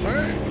swerving,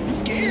 sir? You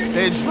scared?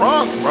 They're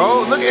drunk,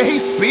 bro. Look at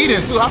he's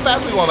speeding too. How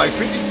fast we going? Like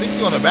 50,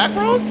 60 on the back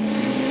roads?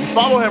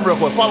 Follow him real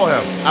quick. Follow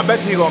him. I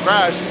bet you he gonna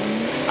crash.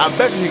 I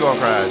bet you he gonna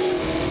crash.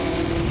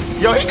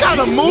 Yo, he kind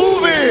of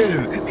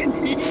moving.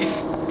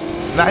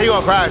 Nah, he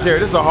gonna crash here.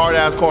 This is a hard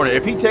ass corner.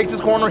 If he takes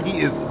this corner, he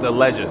is the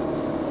legend.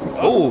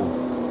 Ooh,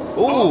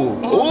 ooh,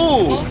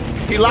 ooh.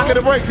 He locking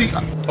the brakes. He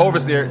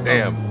oversteer.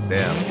 Damn,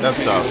 that's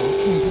tough.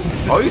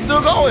 Oh, he's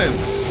still going.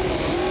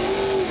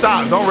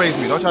 Stop! Don't race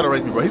me. Don't try to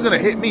race me, bro. He's gonna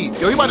hit me.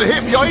 Yo, he about to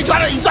hit me. Yo, he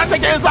trying to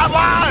take the inside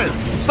line.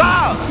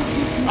 Stop!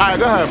 All right,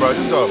 go ahead, bro.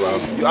 Just go, bro.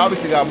 You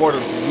obviously got more to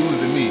lose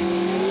than me,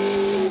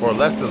 or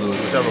less to lose,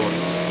 whichever one.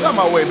 Get out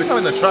my way, bitch. I'm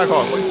in the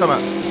Trackhawks. What are you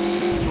talking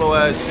about? Slow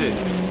ass shit.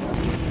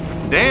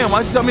 Damn, why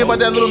don't you tell me about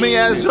that little mini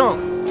ass jump?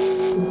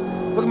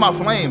 Look at my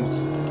flames.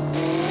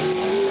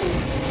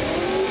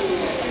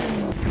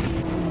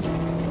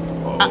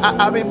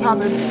 I be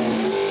popping.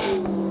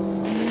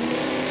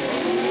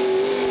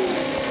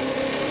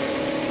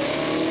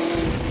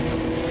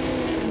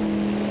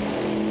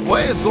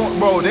 What is going,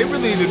 bro? They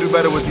really need to do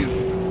better with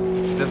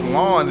this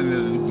lawn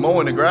and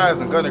mowing the grass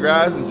and cutting the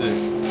grass and shit.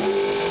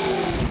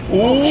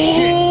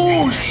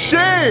 Ooh,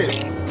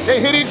 shit! They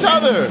hit each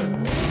other.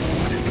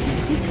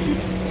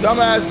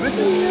 Dumbass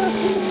bitches.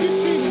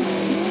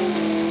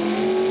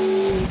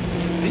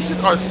 These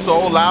shits are so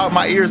loud.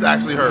 My ears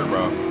actually hurt,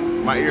 bro.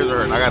 My ears are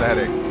hurting. I got a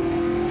headache.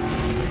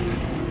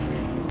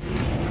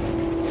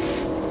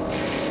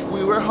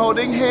 We were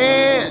holding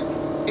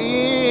hands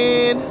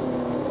in.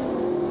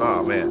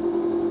 Oh man.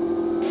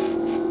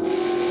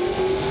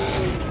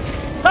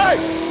 Hey!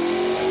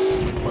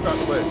 Fuck out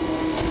the way.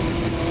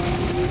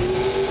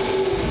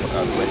 Fuck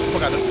out the way.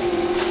 Fuck out the way.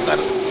 Fuck out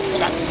the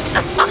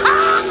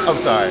way. I'm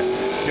sorry.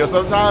 Yo,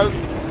 sometimes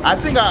I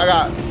think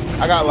I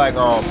I got like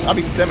I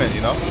be stemming,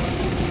 you know.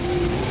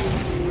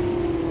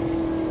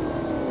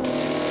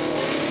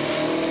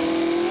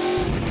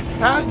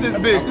 Pass this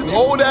bitch. This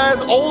old ass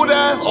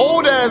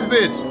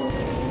bitch.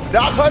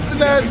 Doc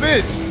Hudson ass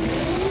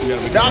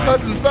bitch. Doc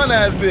Hudson son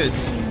ass bitch.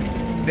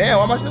 Damn,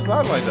 why am I just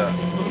sliding like that?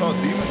 Still don't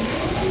see me.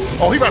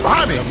 Oh, he right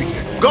behind me.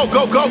 Go,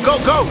 go, go, go,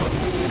 go.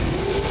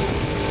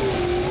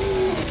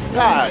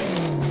 God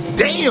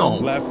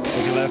damn. Left,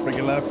 make it left, make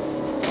it left.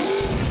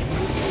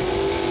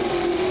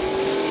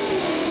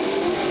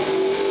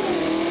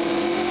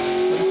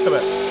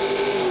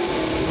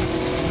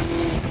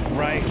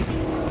 Right.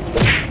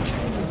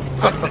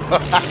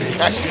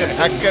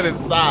 I couldn't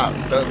stop.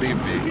 Don't leave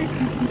me.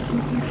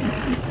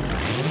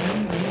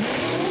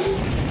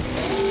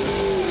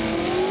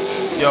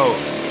 Yo,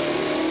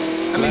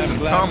 I need some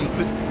Tums.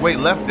 Wait,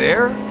 left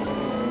there?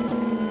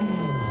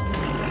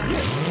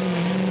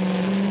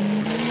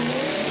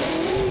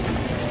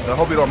 I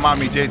hope you don't mind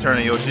me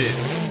J-turning your shit.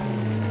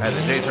 I had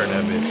to J-turn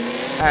that bitch.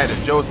 I had to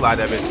Joe slide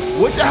that bitch.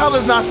 What the hell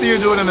is Nasir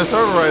doing in the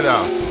server right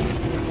now?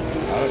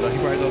 I don't know. He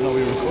probably don't know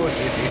we recording.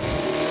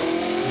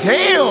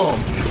 Damn!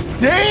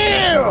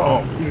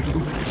 Damn!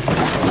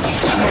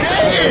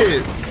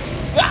 Shit!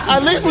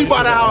 At least we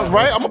bought a house,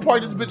 right? I'm gonna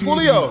park this bitch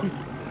Julio.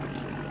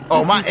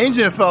 Oh, my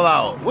engine fell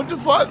out. What the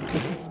fuck?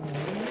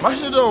 My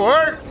shit don't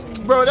work?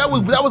 Bro, that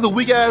was a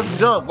weak ass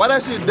jump. Why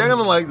that shit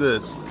dangling like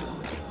this?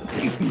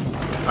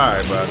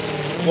 Alright, bro.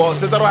 Well,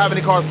 since I don't have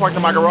any cars parked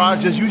in my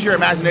garage, just use your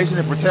imagination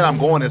and pretend I'm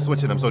going and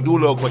switching them. So do a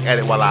little quick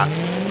edit while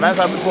last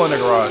time we pull in the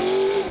garage.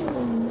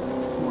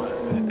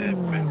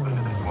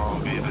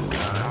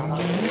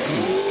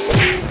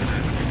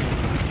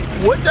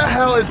 What the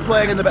hell is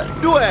playing in the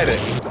back? Do edit.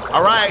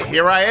 All right,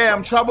 here I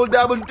am, trouble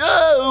double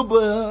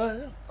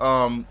double.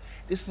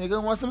 This nigga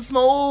wants some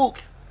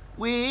smoke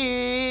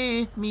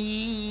with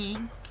me.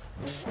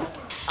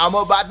 I'm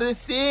about to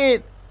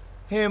send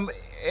him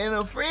in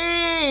a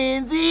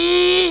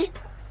frenzy.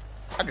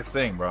 I can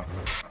sing, bro.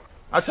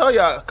 I tell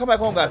you, Come Back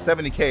Home got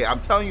 70K. I'm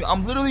telling you,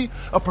 I'm literally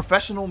a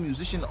professional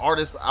musician,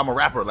 artist. I'm a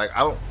rapper. Like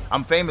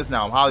I'm famous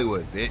now. I'm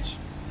Hollywood, bitch.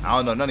 I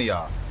don't know none of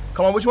y'all.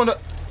 Come on, which one?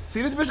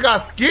 See, this bitch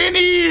got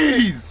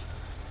skinnies.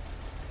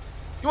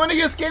 You want to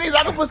get skinnies?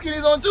 I can put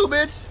skinnies on too,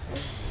 bitch.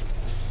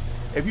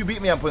 If you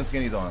beat me, I'm putting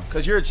skinnies on,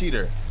 cause you're a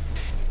cheater.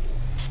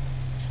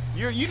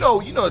 You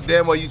know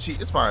damn well you cheat.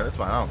 It's fine. It's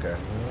fine. I don't care.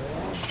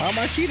 How am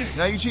I cheating?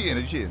 Now you cheating.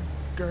 You cheating.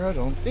 Girl,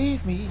 don't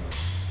leave me.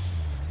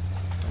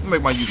 Let me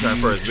make my U-turn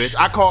first, bitch.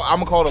 I'm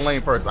gonna call the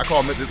lane first. I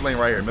call this lane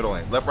right here, middle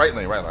lane. Left, right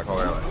lane, right lane. I call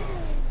right lane.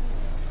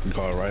 You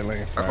call it right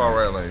lane? I call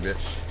right lane,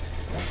 bitch.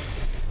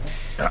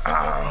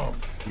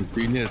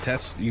 You need a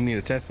test? You need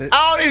to test it?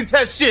 I don't need to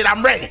test shit.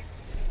 I'm ready.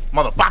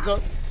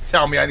 Motherfucker.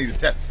 Tell me I need to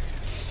test.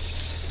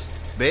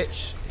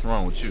 Bitch. What's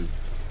wrong with you?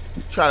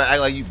 Try to act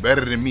like you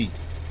better than me.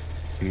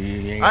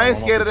 I ain't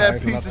scared of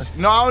that piece of shit.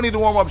 No, I don't need to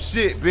warm up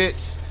shit,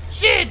 bitch.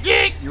 Shit,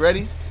 dick. You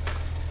ready?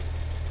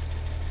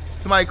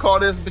 Somebody call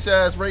this bitch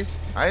ass race.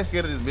 I ain't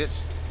scared of this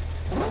bitch.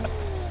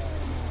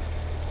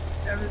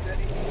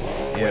 Everybody.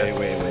 Yes.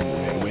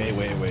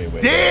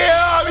 Wait.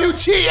 Damn, you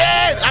cheated!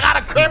 I got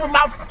a cramp in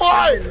my foot!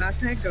 I did not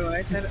say go,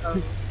 I said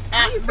oh.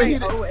 You say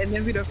oh and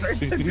then be the first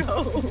to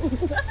go.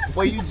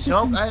 Wait, you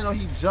jumped? I didn't know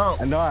he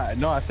jumped. No,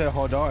 I said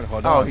hold on.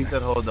 Oh, he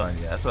said hold on.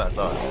 Yeah, that's what I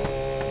thought.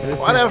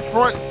 Why that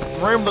front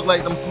rim look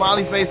like them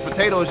smiley face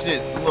potato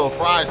shits, the little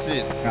fried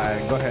shits? All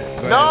right, go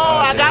ahead. No,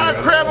 I got a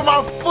cramp in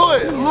my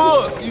foot.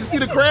 Look, you see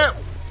the cramp?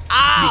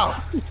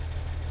 Ow!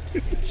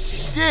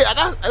 Shit,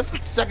 that's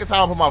the second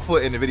time I put my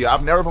foot in the video.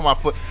 I've never put my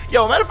foot.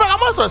 Yo, matter of fact, I'm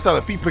gonna start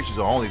selling feet pictures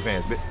on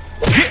OnlyFans, bitch.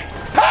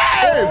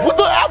 Hey, what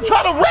the? I'm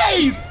trying to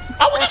raise.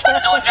 I was just trying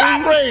to do a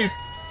job raise.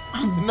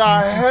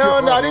 Nah,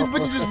 hell nah. These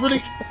bitches just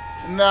really.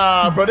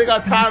 Nah, bro, they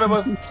got tired of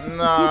us.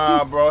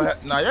 Nah, bro.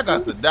 Nah, y'all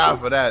got to die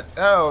for that.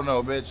 Hell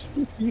no, bitch.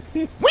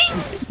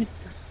 Wing.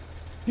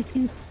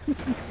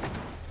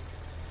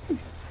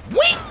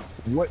 Wing.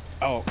 What?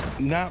 Oh,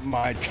 not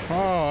my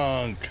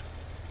trunk.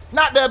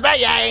 Not the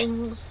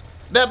bangs.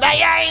 The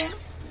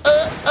bangs.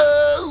 Not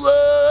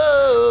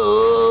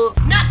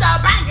the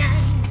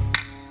bangs.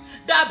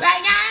 The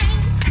bangs.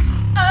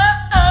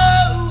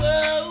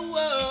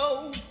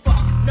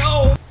 Fuck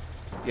no.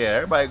 Yeah,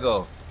 everybody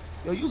go.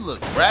 Yo, you look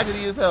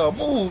raggedy as hell.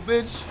 Move,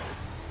 bitch.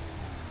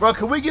 Bro,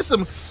 can we get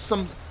some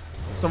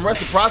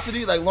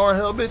reciprocity like Lauryn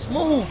Hill, bitch?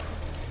 Move.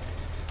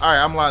 All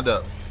right, I'm lined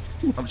up.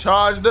 I'm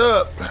charged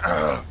up.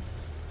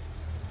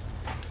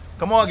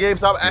 Come on, Gabe.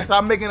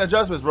 Stop making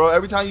adjustments, bro.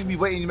 Every time you be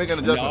waiting, you make an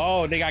adjustment.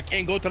 No, nigga, I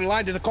can't go to the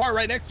line. There's a car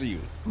right next to you.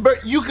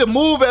 But you can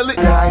move at least.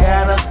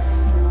 Diana,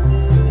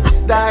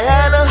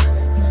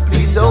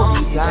 please don't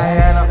be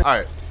Diana. All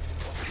right.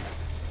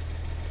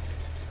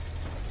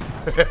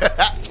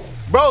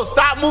 Bro,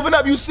 stop moving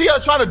up. You see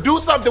us trying to do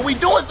something. We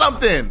doing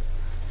something.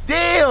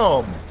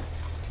 Damn.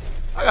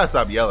 I gotta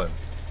stop yelling.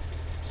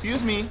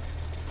 Excuse me.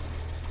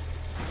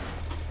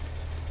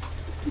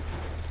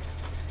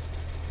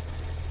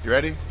 You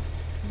ready?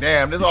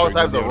 Damn, there's all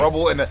types of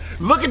rubble and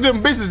look at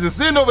them bitches just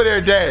sitting over there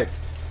dead.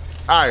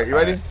 All right, you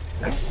ready?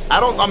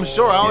 I'm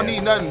sure I don't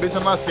need nothing, bitch.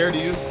 I'm not scared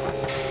of you.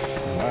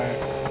 All right.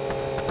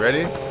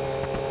 Ready?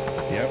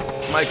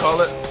 Yep. Somebody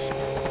call it.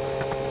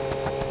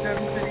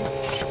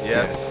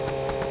 Yes.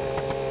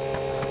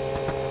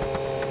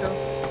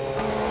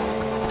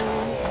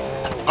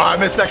 Oh, I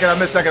missed second. I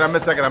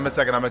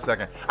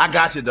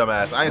got you,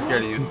 dumbass. I ain't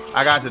scared of you.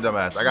 I got you,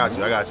 dumbass. I got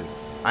you.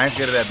 I ain't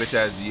scared of that bitch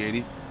ass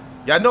G80.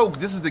 Y'all know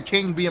this is the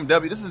King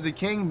BMW. This is the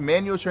King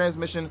manual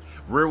transmission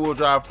rear wheel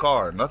drive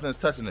car. Nothing's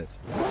touching this.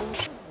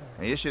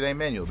 And your shit ain't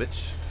manual,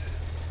 bitch.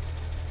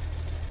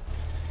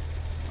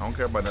 I don't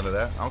care about none of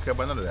that.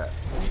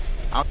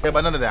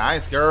 I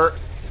ain't scared.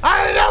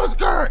 I ain't never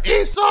scared.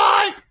 East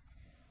side,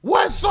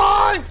 west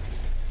side,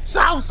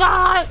 south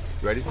side.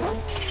 Ready?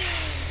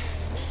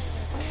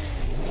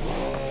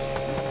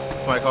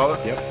 Somebody call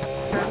it? Yep.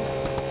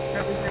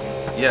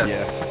 Yes.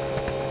 Yeah.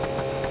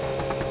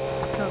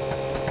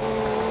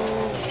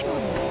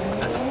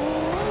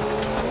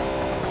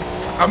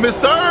 I missed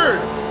third.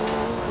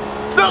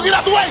 No, get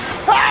out the way.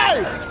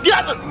 Hey, get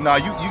out the. Nah,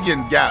 you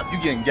getting gapped. You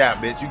getting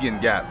gapped, bitch. You getting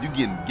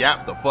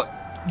gapped. The fuck.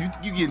 You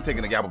getting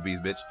taken to Applebee's,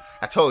 bitch.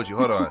 I told you.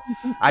 Hold on.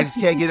 I just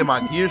can't get in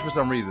my gears for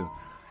some reason.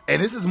 And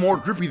this is more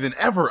grippy than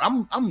ever.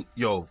 I'm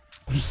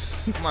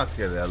not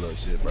scared of that little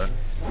shit, bro.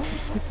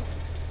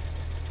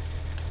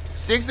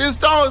 Sticks and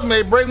stones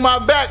may break my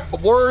back,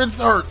 but words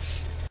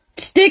hurts.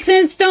 Sticks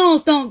and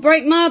stones don't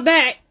break my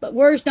back, but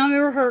words don't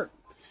ever hurt.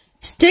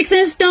 Sticks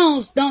and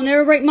stones don't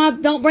break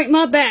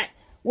my back.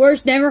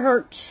 Words never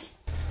hurts.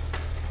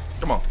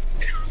 Come on.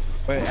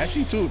 Wait,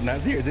 actually, too,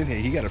 Nazir's in here.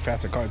 He got a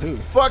faster car too.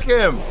 Fuck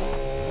him.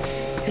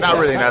 Not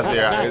really,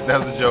 Nazir.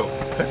 That's a joke.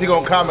 Cause he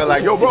gonna comment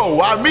like, "Yo, bro,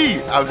 why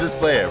me?" I'm just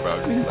playing, bro.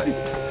 Just like,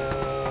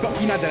 fuck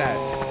you, not that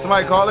ass.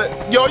 Somebody call it.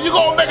 Yo, you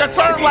gonna make a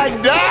turn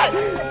like that?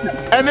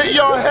 And then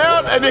yo,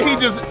 hell, and then he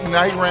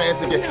ran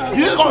into it.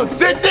 You just gonna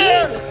sit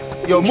there?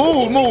 Yo,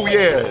 move,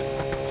 yeah.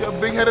 Your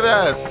big headed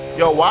ass.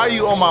 Yo, why are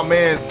you on my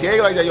man's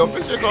gay like that? Yo,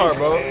 fix your car,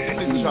 bro.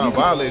 Niggas trying to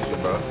violate you,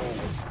 bro.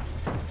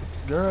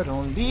 Girl,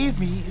 don't leave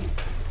me.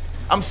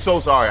 I'm so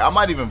sorry. I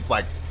might even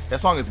like that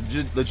song is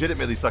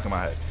legitimately stuck in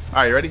my head. All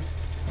right, you ready?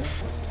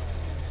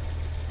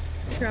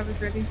 Travis,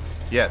 ready?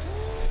 Yes.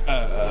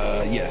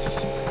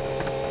 Yes.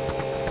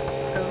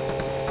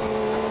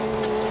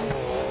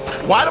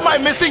 Why am I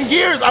missing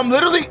gears? I'm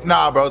literally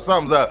bro.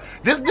 Something's up.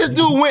 This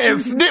dude went and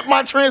snipped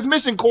my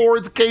transmission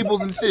cords,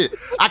 cables, and shit.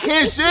 I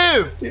can't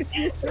shift.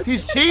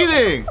 He's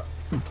cheating.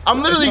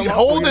 I'm literally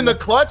holding the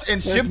clutch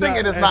and shifting,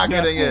 and it's not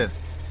getting in.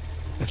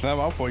 It's not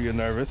my fault. You're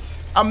nervous.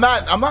 I'm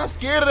not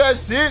scared of that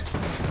shit.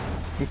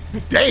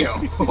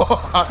 Damn.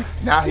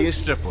 Now he a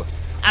stripper.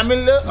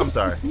 I'm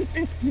sorry.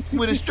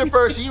 With a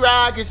stripper, she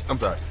rocks. I'm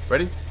sorry.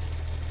 Ready?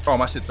 Oh,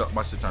 my shit turned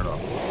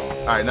off.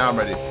 All right, now I'm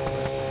ready.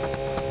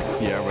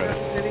 Yeah, I'm ready.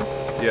 Ready?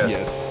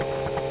 Yes.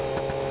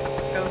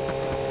 Go.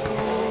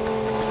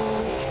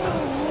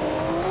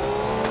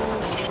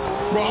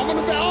 Bro, I'm on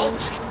the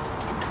belt.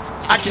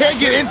 I can't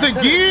get into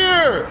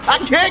gear.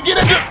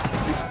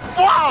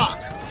 Fuck.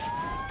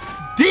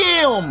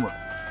 Damn.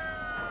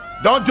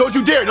 Don't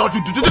you dare. Don't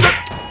you. You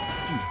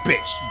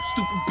bitch. You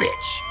stupid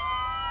bitch.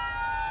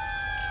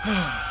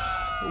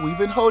 We've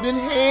been holding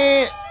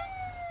hands.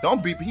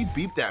 Don't beep. He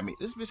beeped at me.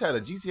 This bitch had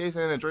a GTA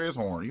San Andreas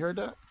horn. You heard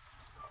that?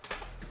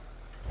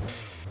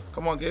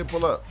 Come on, Gabe.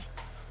 Pull up.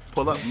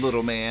 Pull up,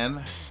 little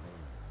man.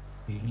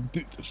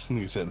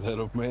 You said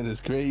little man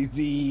is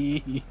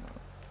crazy.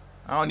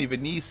 I don't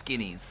even need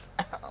skinnies.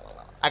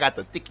 I got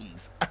the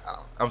thickies.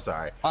 I'm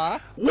sorry. Huh?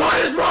 What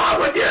is wrong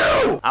with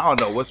you? I don't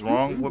know what's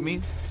wrong with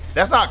me.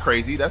 That's not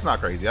crazy. I'm not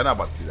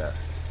about to do that.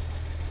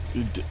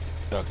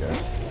 Okay.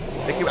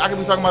 I could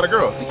be talking about a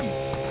girl.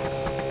 Thickies.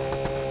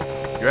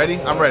 You ready?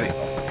 I'm ready.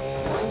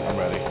 I'm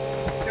ready.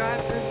 Go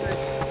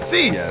after.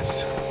 See?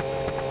 Yes.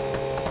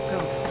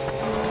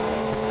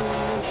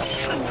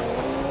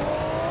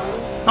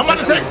 I'm about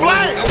to take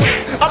flight.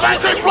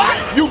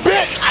 You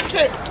bitch. I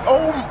can't.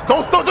 Oh,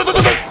 don't stop.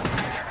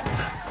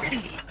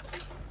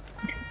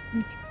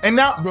 And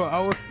now,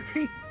 bro,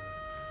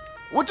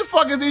 what the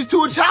fuck is these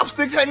two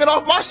chopsticks hanging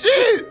off my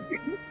shit?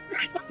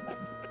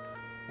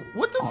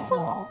 What the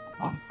fuck?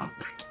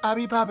 I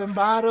be popping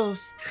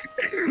bottles.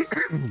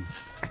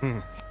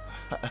 We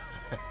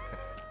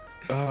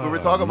were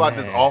talking about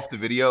this off the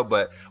video,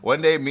 but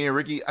one day me and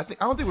Ricky, I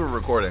don't think we were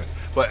recording,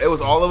 but it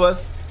was all of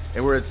us,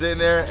 and we were sitting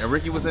there, and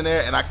Ricky was in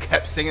there, and I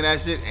kept singing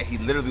that shit, and he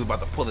literally was about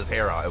to pull his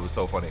hair out. It was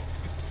so funny.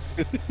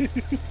 All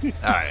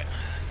right,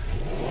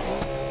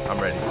 I'm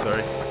ready.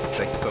 Sorry,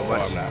 thank you so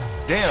much. I'm not.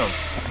 Damn.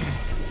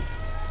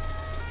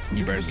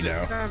 You burned me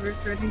down.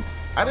 Travis, ready?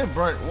 I didn't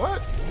burn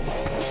what?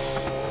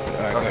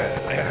 Okay.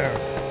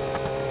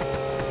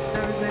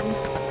 Travis, ready?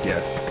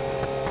 Yes.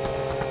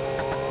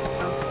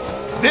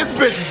 This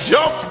bitch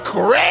jumped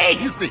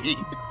crazy.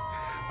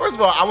 First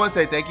of all, I want to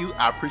say thank you.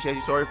 I appreciate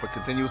you, Tori, for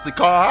continuously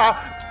calling.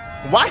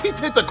 Why he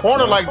hit the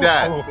corner like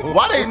that?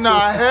 Why they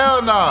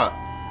hell nah.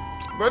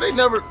 Bro, they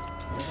never.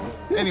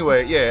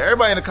 Anyway, yeah,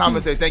 everybody in the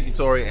comments say thank you,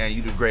 Tori, and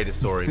you do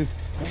greatest, Tori.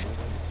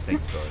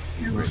 Thank you, Tori.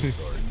 You do greatest,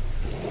 Tori.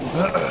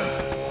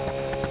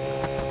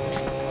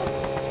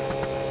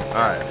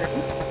 All right.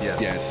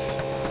 Yes.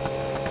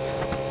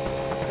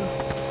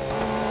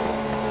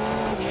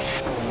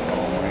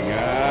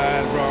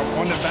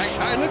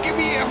 side. Look at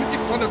me. I'm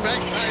just on the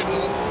back side.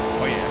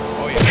 Oh yeah.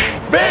 Oh yeah.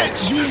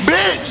 Bitch!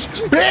 Bitch!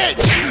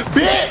 Bitch!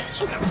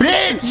 Bitch!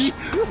 Bitch!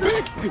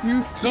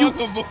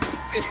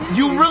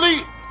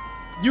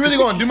 You really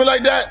gonna do me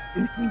like that?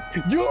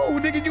 Yo,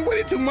 nigga, you went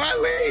into my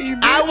lane.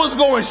 Bitch. I was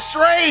going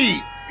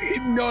straight.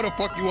 No, the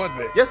fuck you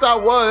wasn't. Yes, I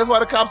was. That's why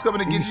the cops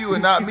coming to get you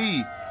and not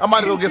me. I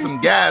might go get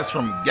some gas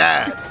from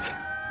gas.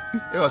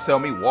 They're gonna sell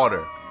me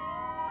water.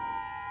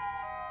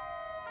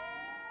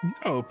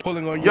 Yo,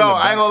 pulling on you. Yo,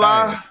 I ain't gonna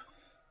lie.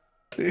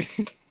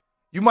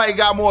 You might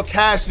got more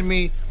cash than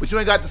me, but you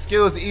ain't got the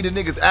skills to eat a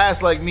nigga's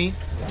ass like me.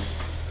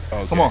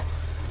 Okay. Come on.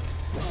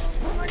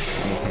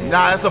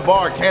 Nah, that's a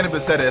bar.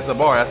 Cannabis said it. It's a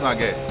bar. That's not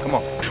gay. Come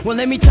on. Well,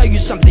 let me tell you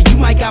something. You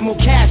might got more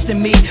cash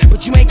than me,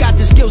 but you ain't got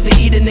the skills to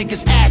eat a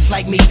nigga's ass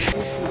like me.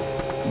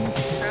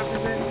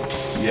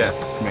 Yes,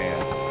 man.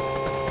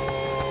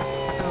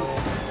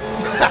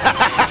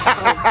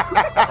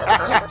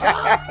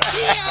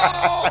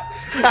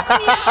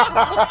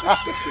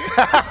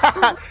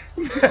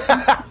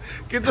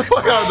 Get the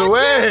fuck out of the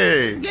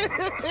way.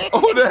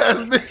 Old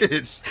ass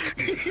bitch.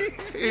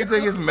 He didn't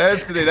take his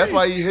meds today. That's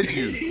why he hit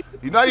you.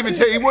 You're not even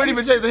he weren't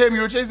even chasing him.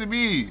 You were chasing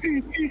me.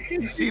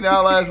 You see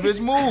now, last bitch,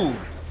 move.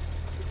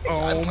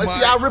 Oh my.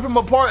 See, I rip him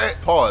apart.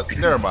 Pause.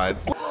 Never mind.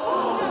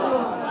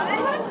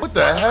 What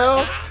the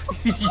hell?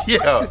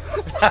 Yeah.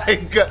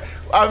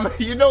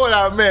 You know what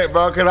I meant,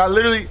 bro? Because I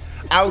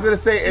was going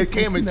to say it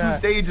came in 2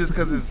 stages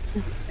because it's.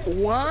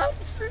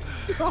 What?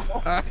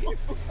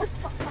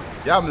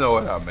 Y'all know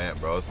what I meant,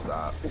 bro.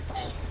 Stop.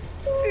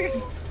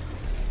 You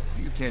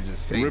just can't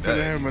just say ripping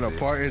that. Ripping him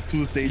apart in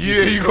 2 stages.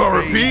 Yeah, you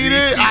gonna repeat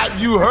it?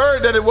 You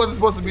heard that it wasn't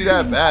supposed to be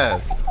that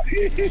bad.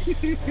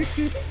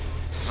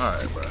 All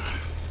right, bro.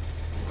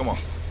 Come on.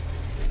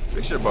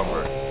 Fix your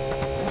bumper.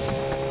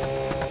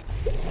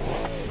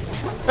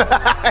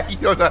 You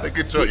don't know how to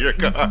control your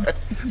car.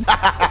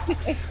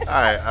 All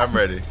right, I'm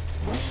ready.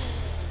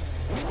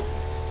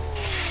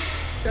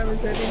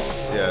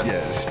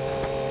 Yes.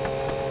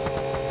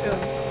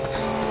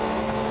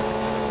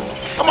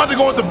 I'm about to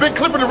go into Big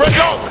Cliff in the red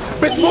dog.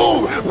 Bitch,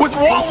 move. What's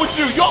wrong with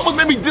you? You almost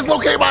made me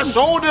dislocate my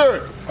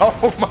shoulder.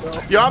 Oh my.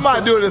 Yo, I'm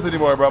not doing this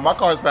anymore, bro. My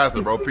car's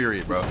faster, bro.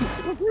 Period, bro.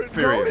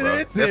 Period, bro.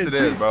 Yes, it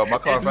is, bro. My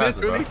car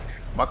faster, bro.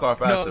 My car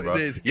faster, bro.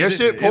 Your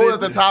shit pulling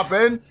at the top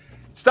end.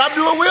 Stop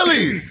doing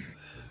wheelies.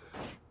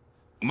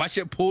 My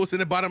shit pulls in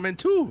the bottom end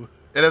too.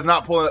 It is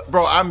not pulling.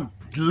 Bro, I'm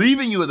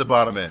leaving you at the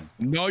bottom end.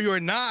 No, you're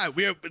not.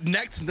 We're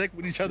neck to neck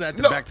with each other at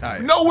the back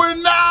tire. No, we're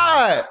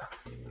not.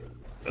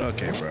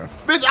 Okay, bro.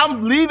 Bitch,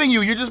 I'm leaving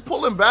you. You're just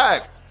pulling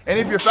back. And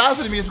if you're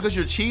faster than me, it's because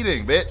you're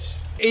cheating, bitch.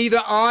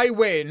 Either I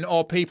win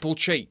or people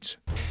cheat.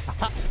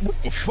 How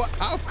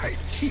I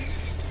cheat?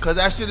 Because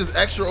that shit is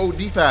extra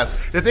OD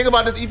fast. The thing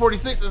about this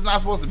E46 is not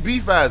supposed to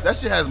be fast. That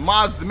shit has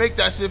mods to make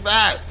that shit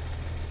fast.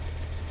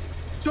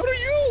 So do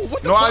you.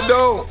 What the fuck? No, I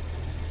don't.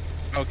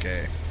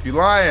 Okay. You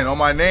lying on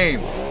my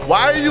name.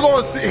 Why are you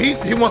going to see?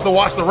 He wants to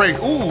watch the race.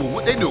 Ooh,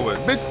 what they doing?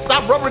 Bitch,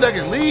 stop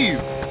rubbernecking. Leave.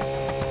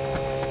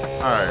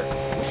 All right.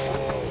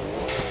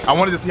 I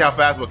wanted to see how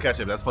fast we'll catch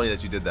him. That's funny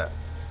that you did that.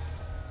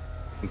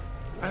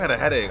 I got a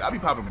headache. I be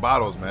popping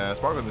bottles, man.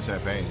 Sparkles and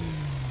champagne.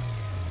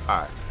 All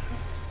right.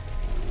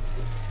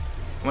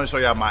 I'm gonna show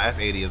y'all my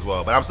F80 as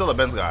well, but I'm still a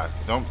Benz guy.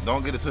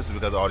 Don't get it twisted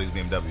because of all these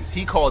BMWs.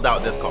 He called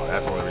out this car.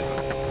 That's the only reason.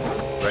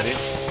 Ready?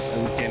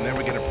 We can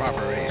never get a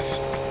proper race.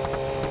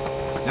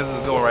 This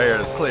is going right here.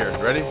 It's clear.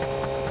 Ready?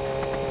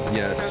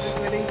 Yes.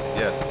 Ready?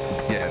 Yes.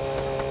 Yes.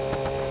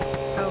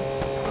 Go.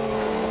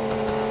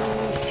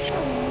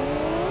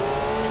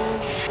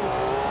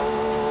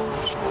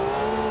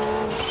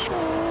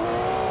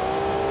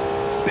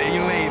 Stay in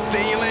your lane.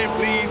 Stay in your lane,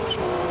 please.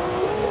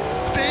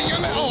 Stay in your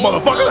lane. Oh.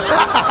 Motherfucker.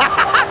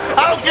 I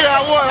don't care.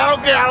 I won. I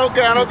don't care. I don't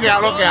care. I don't care. I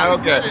don't care. I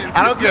don't care.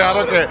 I don't care. I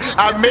don't care.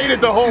 I made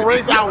it the whole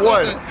race. I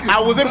won. I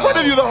was in front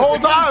of you the whole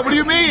time. What do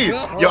you mean?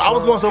 Yo, I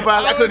was going so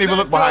fast I couldn't even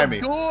look behind me.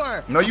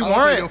 No, you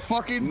weren't.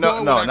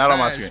 No, not on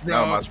my screen.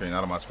 Not on my screen.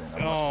 Not on my screen.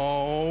 Not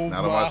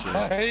on my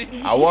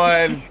screen. I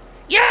won.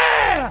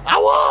 Yeah, I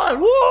won.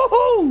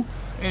 Woohoo!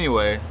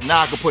 Anyway,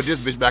 now I can put this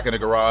bitch back in the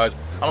garage.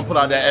 I'm gonna put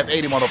out that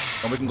F80 model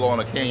and we can go on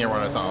a canyon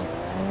run or something.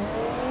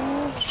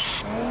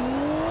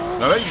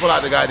 Now they can pull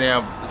out the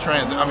goddamn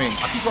Trans. I mean,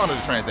 I keep calling it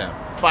the Trans Am.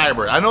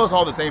 Firebird. I know it's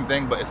all the same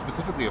thing, but it's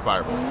specifically a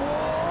Firebird.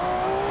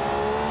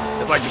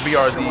 It's like the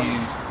BRZ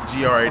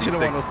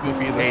GR86,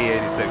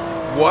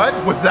 A86. What?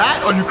 With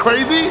that? Are you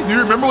crazy? Do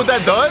you remember what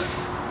that does?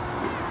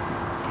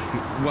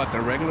 What,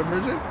 the regular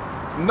version?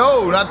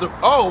 No, not the.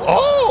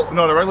 Oh,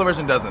 no, the regular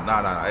version doesn't. No,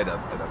 it doesn't.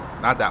 It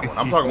doesn't. Not that one.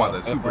 I'm talking about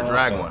the Super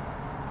Drag one.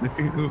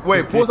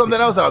 Wait, pull something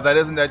else out. That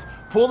isn't that.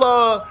 Pull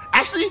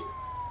actually,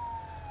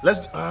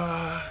 let's.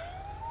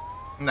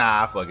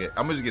 Nah, fuck it.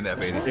 I'm just getting that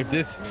faded.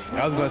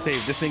 I was gonna say,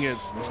 if this thing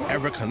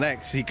ever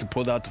connects, he could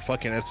pull out the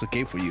fucking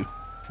SOK for you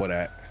for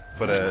that.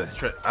 For the,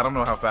 I don't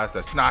know how fast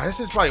that's. Nah, this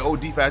is probably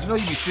OD fast. You know,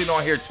 you be sitting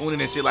on here tuning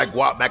and shit like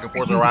Guap back and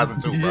forth to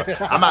Horizon 2, bro.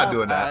 I'm not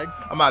doing that.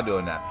 I'm not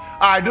doing that.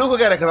 All right, do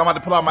look at it because I'm about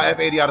to pull out my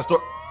F80 out of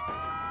store.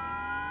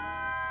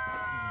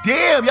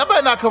 Damn, y'all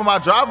better not come in my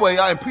driveway.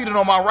 Y'all impeding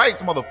on my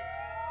rights, mother.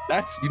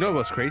 You know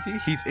what's crazy?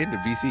 He's in the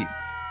VC.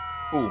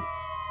 Ooh.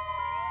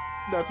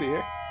 That's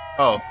it.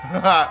 Oh.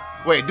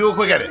 Wait, do a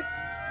quick edit.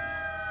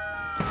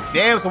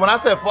 Damn, so when I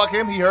said fuck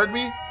him, he heard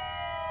me?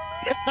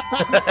 No, he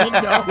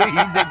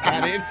just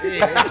got in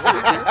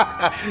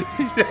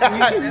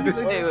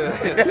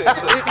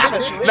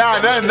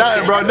there.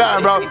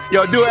 Nothing, bro.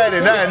 Yo, do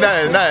edit.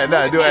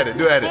 Nothing. Do edit.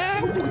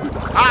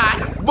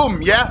 Alright,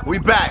 boom, yeah, we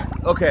back.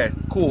 Okay,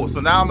 cool. So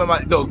now I'm in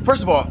my. No,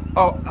 first of all,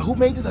 who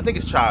made this? I think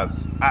it's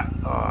Chives. I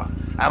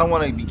don't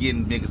want to be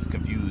getting niggas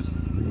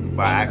confused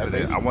by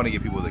accident. I want to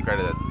give people the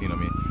credit that, you know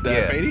what I mean?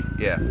 The yeah.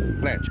 Yeah.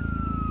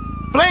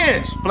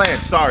 Flange.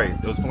 Sorry,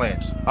 it was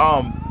flange.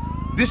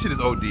 This shit is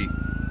OD.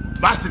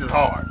 My shit is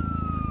hard.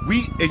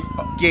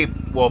 Gabe,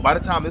 well, by the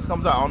time this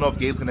comes out, I don't know if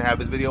Gabe's gonna have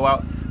his video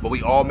out, but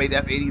we all made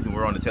F80s and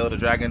we're on the tail of the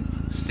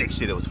dragon. Sick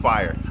shit, it was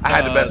fire. I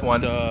had the best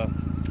one.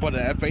 For the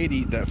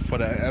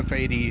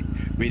F80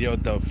 video,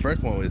 the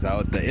first one was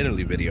out, the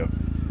Italy video.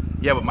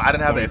 Yeah, but I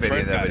didn't have the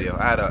F80 in that video.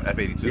 I had a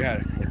F82.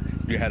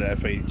 You had an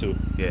F82.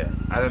 Yeah,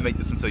 I didn't make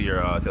this until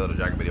your tail of the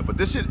dragon video. But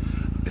this shit,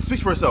 it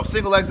speaks for itself.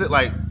 Single exit,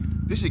 like,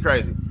 this shit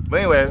crazy. But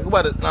anyway, we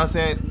about to, you know what I'm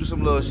saying, do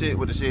some little shit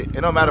with the shit.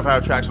 It don't matter if I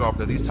have traction off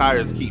because these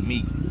tires keep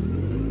me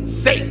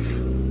safe.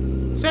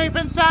 Safe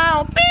and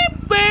sound.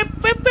 Beep,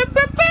 beep, beep, beep, beep,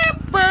 beep,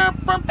 beep,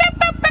 beep,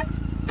 beep, beep.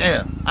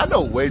 Damn, I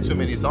know way too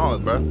many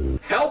songs, bro.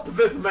 Help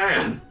this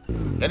man.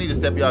 I need to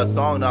step y'all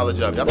song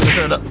knowledge up. Y'all been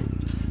listening up.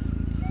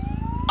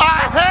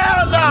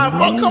 Hell nah,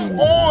 bro. Come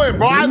on,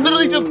 bro. I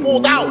literally just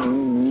pulled out.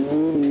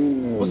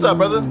 What's up,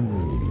 brother?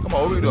 Come on,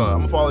 what are we doing? I'm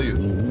gonna follow you.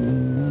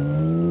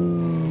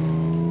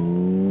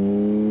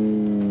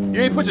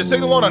 You ain't put your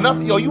signal on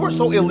enough. Yo, you were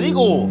so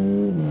illegal.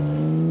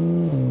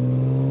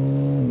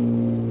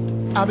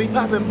 I be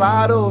popping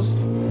bottles,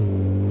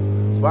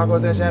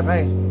 sparkles and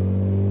champagne.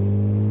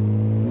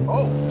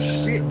 Oh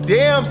shit!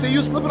 Damn, see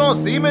you slipping on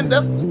semen?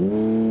 That's.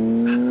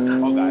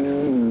 Oh god.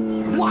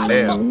 What?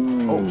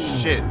 Damn. Oh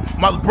shit.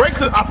 My brakes.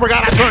 I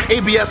forgot I turned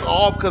ABS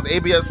off because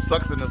ABS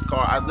sucks in this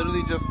car. I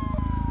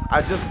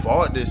just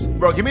bought this.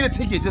 Bro, give me the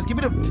ticket. Just give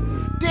me the.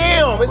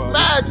 Damn, it's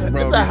mad.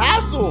 It's a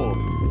hassle.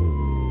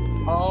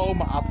 Oh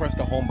my! I pressed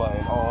the home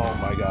button. Oh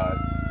my god.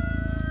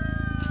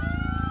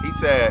 He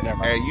said,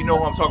 and you know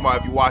who I'm talking about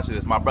if you watch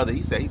this. My brother,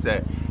 he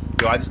said,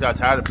 yo, I just got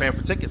tired of paying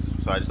for tickets,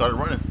 so I just started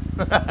running.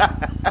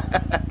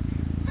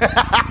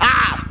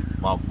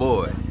 My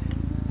boy.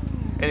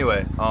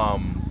 Anyway,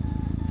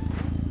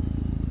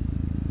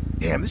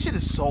 damn, this shit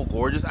is so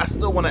gorgeous. I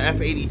still want an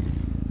F80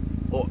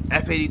 or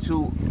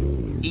F82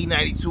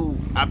 E92.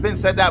 I've been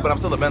said that, but I'm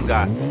still a Benz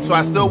guy. So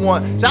I still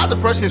want, shout out to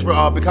Fresh Kids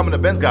for becoming a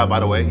Benz guy, by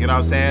the way. You know what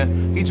I'm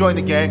saying? He joined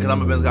the gang because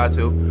I'm a Benz guy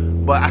too.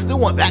 But I still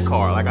want that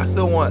car. Like I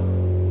still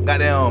want like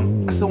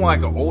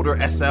an older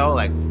SL,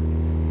 like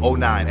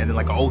 09, and then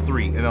like a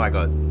 03, and then like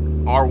a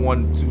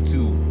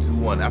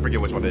R12221. I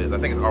forget which one it is. I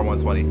think it's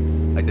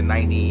R120, like the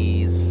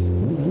 90s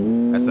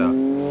SL.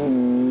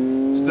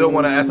 Still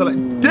want an SL.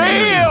 Like,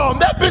 damn,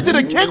 that bitch did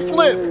a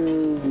kickflip.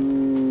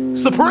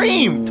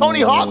 Supreme,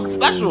 Tony Hawk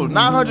special,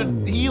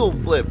 900 heel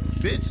flip,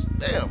 bitch.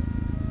 Damn.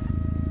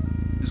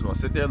 Just gonna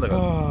sit there like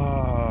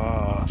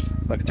a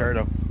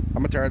turtle.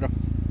 I'm a turtle.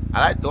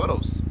 I like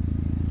turtles.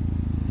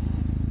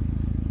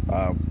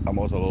 I'm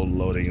also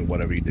loading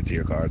whatever you did to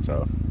your card,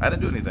 so. I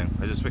didn't do anything.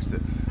 I just fixed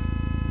it.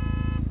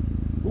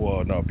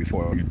 Well, no,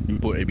 before you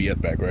put ABS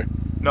back, right?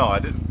 No, I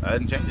didn't. I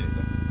didn't change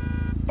anything.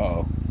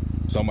 Oh,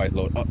 somebody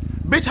load up.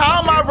 Bitch,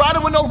 how am I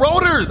riding with no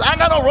rotors? I ain't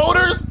got no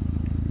rotors.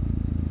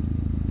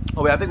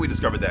 Oh wait, I think we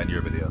discovered that in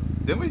your video,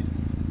 didn't we?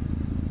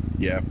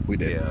 Yeah, we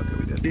did. Yeah, okay,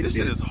 we did. This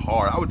shit is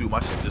hard. I would do my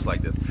shit just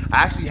like this.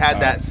 I actually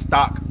had that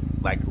stock,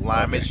 like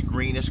limeish,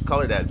 greenish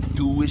color, that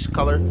dewish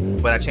color,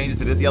 but I changed it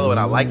to this yellow and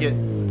I like it.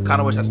 Kind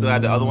of wish I still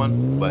had the other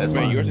one, but it's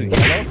fine. Yours is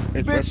yellow?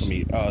 It's red for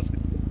me.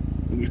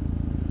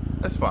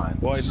 That's fine.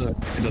 Well, it doesn't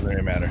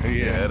really matter.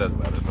 Yeah, it doesn't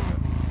matter. It's okay.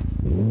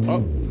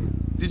 Oh.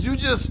 Did you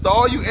just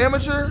stall, you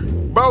amateur?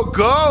 Bro,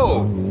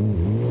 go!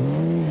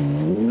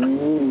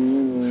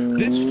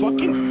 This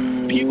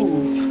fucking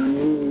build.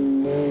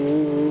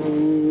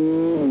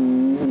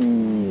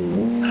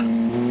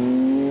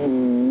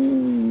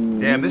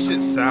 Damn, this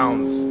shit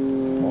sounds.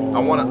 I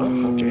wanna.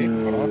 Okay,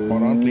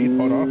 hold on, please.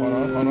 Hold on,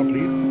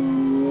 please.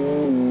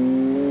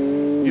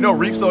 You know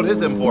Reef sold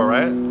his M4,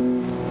 right?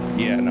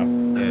 Yeah, no.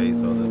 Yeah, he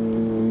sold it.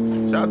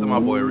 Shout out to my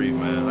boy Reef,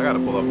 man. I gotta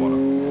pull up on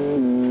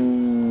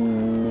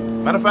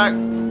him. Matter of fact,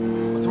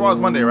 tomorrow's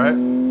Monday, right?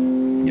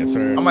 Yes,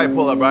 sir. I might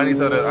pull up, bro. I need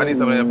some of the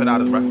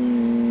empanadas, bro.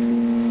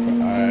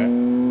 Alright.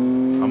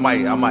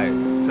 I might.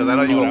 Because I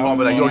know you're gonna call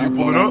me like, yo, you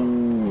pulling up?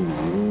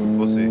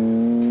 We'll see.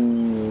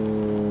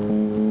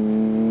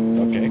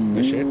 Okay,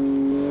 good shit.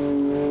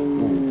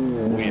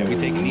 Oh yeah, we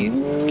taking these.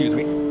 Excuse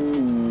me.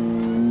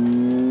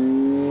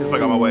 Just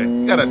fuck out my way.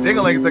 You got a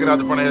ding-a-ling sticking out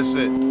the front of his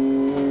shit.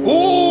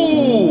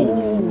 Ooh!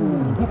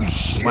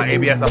 My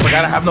ABS, I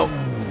forgot I have no.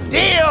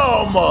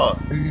 Damn!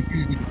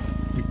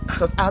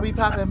 Because I be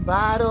popping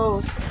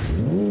bottles.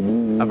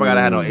 I forgot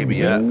I had no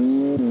ABS.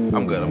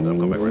 I'm good. I'm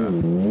coming back right now.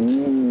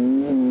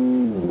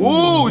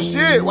 Ooh,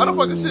 shit. Why the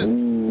fuck is shit?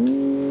 It's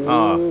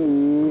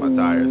my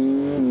tires.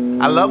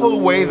 I love the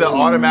way the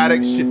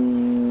automatic shit.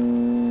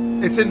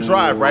 It's in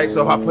drive, right?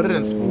 So if I put it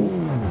in spool,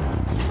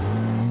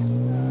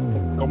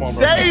 come on,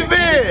 save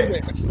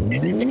it.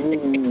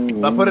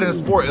 If I put it in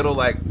sport, it'll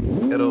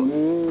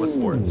what's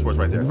sport? Sport's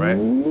right there, right?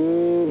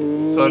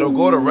 So it'll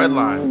go to red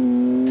line,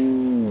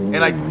 and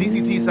like the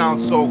DCT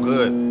sounds so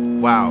good.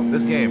 Wow,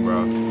 this game, bro.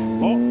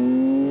 Oh.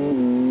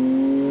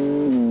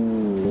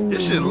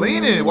 This shit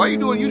leaning. Why you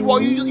doing? You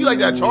like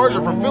that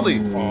Charger from Philly?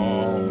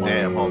 Oh,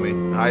 damn, homie.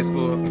 High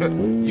school,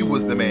 you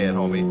was the man,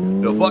 homie.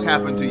 The fuck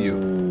happened to you?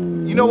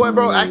 You know what,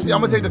 bro? Actually,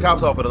 I'm gonna take the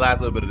cops off for the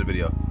last little bit of the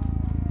video.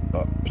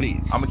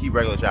 Please. I'm gonna keep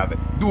regular traffic.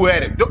 Do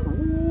at it.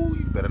 Ooh,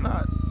 you better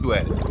not. Do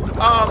at it.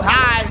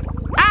 Hi,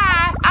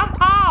 I'm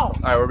Paul. All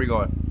right, where are we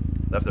going?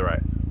 Left or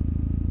right?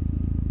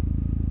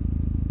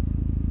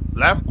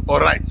 Left or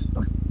right?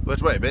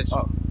 Which way, bitch?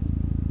 Oh.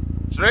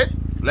 Straight,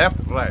 left,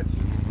 right.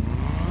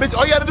 Bitch,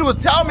 all you had to do was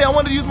tell me I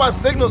wanted to use my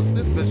signal.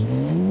 This bitch.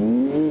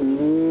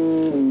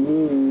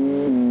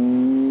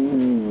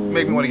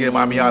 Make me want to get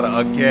my Miata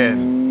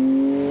again.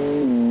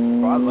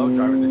 Bro, I love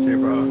driving this shit,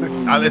 bro.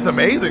 It's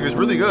amazing. It's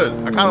really good.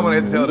 I kind of want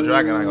to hit the tail of the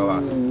dragon, I ain't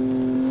gonna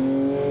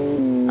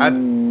lie.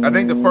 I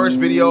think the first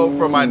video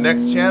for my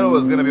next channel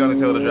is going to be on the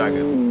tail of the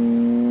dragon.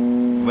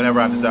 Whenever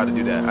I decide to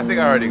do that. I think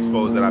I already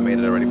exposed that I made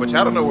it already. But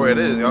y'all don't know where it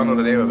is. Y'all know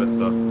the name of it,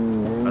 so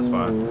that's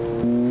fine.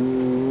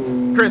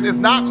 Chris, it's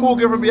not Cool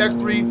Kid from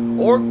BX3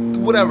 or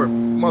whatever.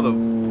 Mother.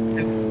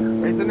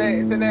 It's in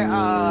that,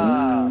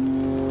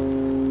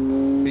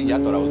 See, y'all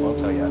thought I was going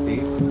to tell y'all,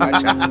 see?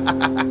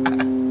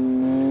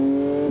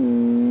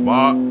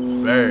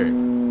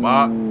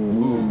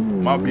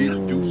 My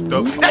bitch do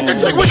stuff.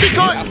 That's check what you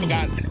got. I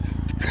forgot.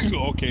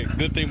 Okay,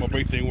 good thing my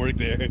brake didn't work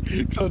there,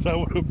 because I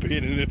would have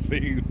been in the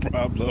same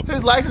problem.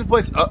 His license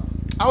plate. I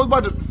was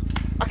about to.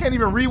 I can't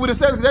even read what it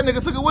says because that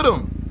nigga took it with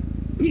him.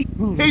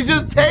 He's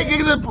just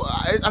taking the.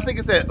 I think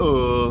it said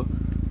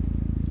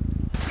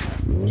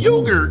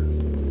yogurt.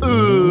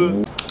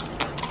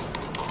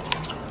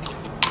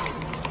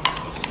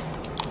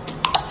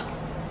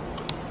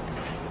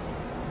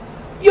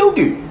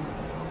 Yogurt.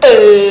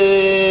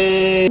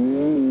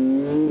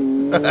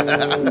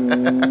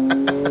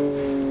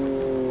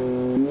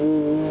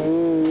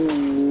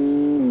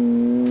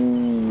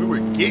 We were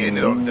getting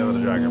it on the tail of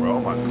the dragon, bro.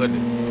 Oh my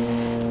goodness.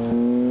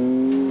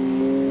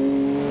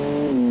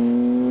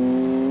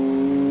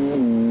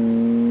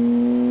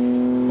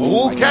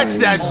 Oh, catch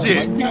that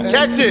shit.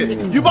 Catch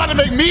it. You about to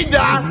make me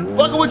die.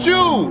 Fucking with you.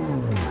 I'm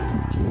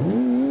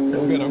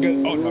good.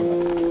 Oh, no.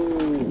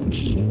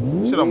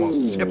 Shit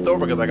almost tipped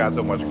over because I got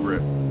so much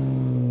grip.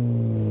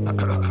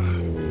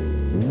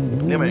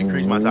 Then I'm gonna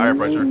increase my tire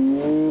pressure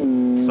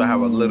so I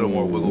have a little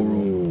more wiggle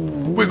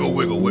room. Wiggle,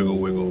 wiggle, wiggle,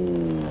 wiggle.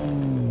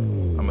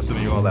 I'm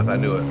assuming you're on left. I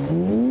knew it.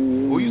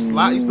 Oh, you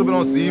slipping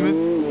on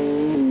semen?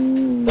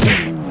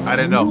 I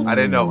didn't know. I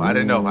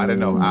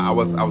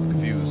was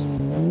confused.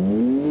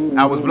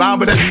 I was blind,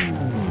 but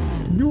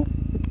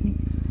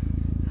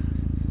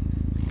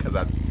because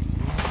I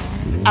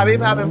be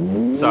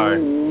popping. Sorry.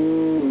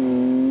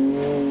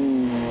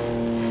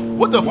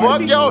 What the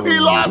fuck, yo? He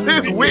lost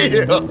his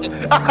wheel.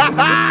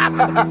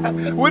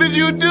 What did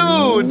you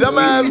do,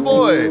 dumbass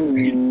boy?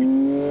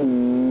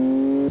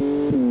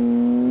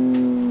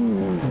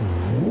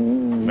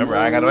 Remember, I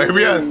ain't got no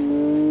ABS.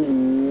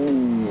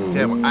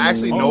 Damn, I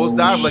actually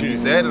nosedived like you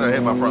said, and I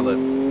hit my front lip.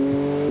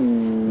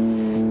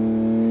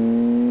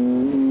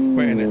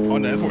 Wait,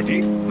 on the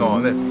S14? No,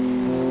 on this.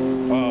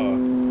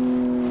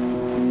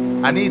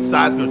 I need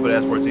side skirts for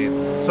the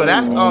S14. So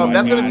that's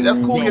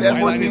Cool Kid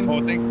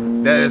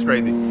S14. That is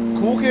crazy.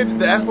 Cool Kid,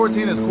 the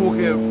S14 is Cool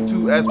Kid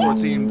 2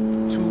 S14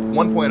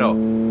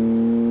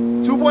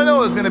 1.0.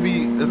 2.0 is gonna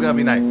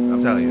be nice.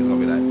 I'm telling you, it's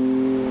gonna be nice.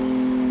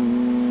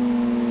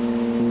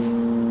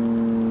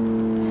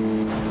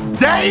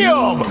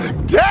 Damn!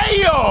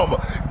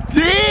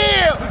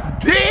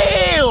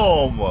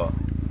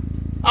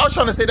 I was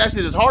trying to say that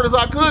shit as hard as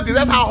I could, because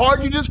that's how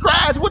hard you just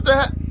crashed. What the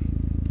heck?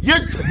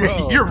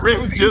 Your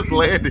rim just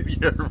landed.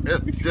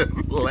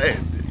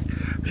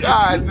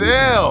 God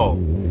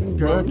damn.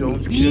 Girl,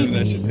 don't give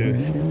that shit to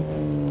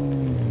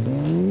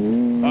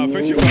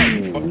fix your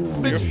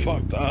body. You're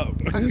fucked up.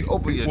 I just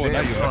opened your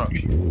damn trunk.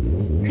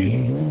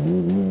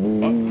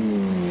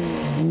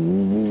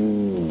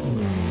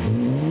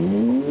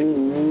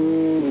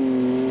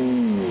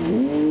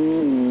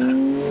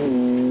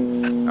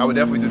 I would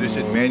definitely do this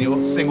shit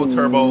manual, single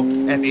turbo,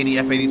 F80,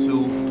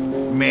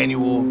 F82,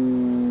 manual.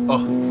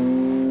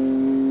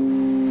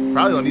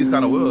 Probably on these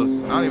kind of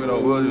wheels. I don't even know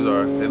what wheels these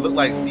are. They look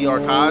like CR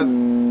Kaz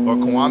or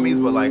Kiwamis,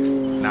 but like,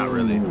 not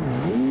really.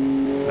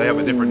 They have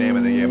a different name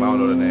in the game. I don't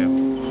know the name.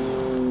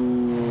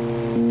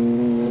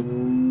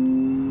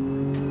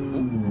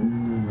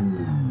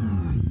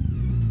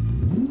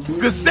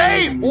 Good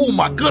save! Oh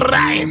my good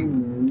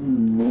rhyme!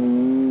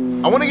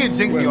 I want to get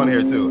Jinxie on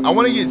here too. I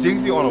want to get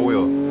Jinxie on a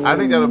wheel. I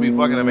think that'll be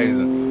fucking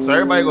amazing. So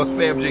everybody go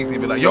spam Jinxie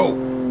and be like, yo,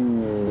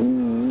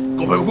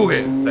 go play with Cool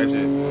Kid type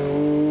shit.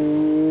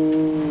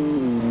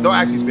 Don't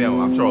actually spam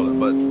him, I'm trolling,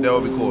 but that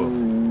would be cool.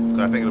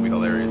 Because I think it'll be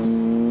hilarious.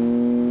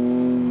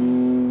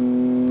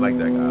 like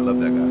that guy. I love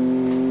that guy.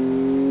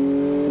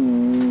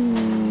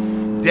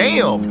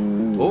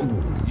 Damn. Oh,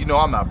 you know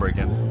I'm not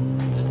breaking.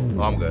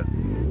 Oh, I'm good.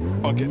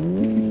 Okay.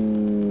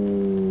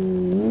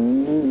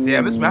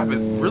 Damn, this map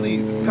is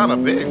it's kind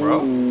of big, bro.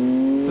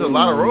 There's a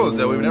lot of roads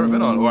that we've never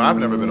been on, or I've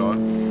never been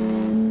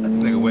on. This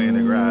nigga went in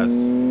the grass.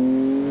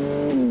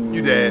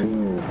 You dead.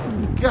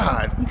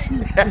 God.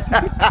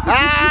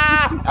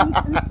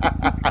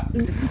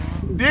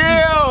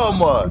 Damn.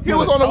 He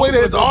was on the way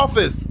to his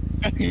office.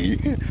 I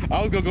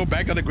was gonna go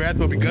back on the grass,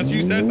 but because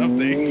you said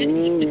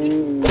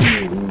something.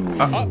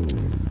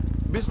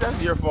 Bitch,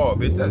 that's your fault,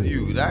 bitch. That's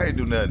you. I ain't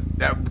do nothing.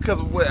 That because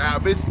of what,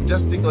 bitch,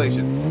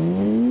 gesticulations.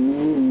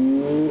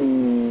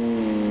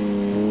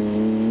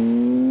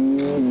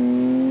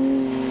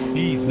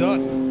 These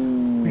nuts.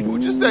 Who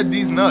just said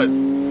these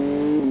nuts?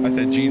 I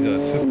said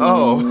Jesus.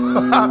 Oh,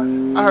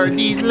 I heard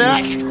these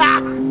nuts.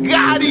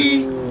 Got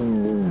it.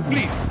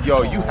 Please.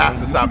 Yo, you have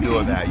to stop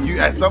doing that. You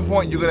at some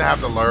point you're gonna have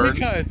to learn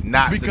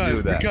not to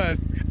do that. Because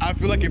I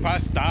feel like if I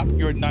stop,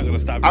 you're not gonna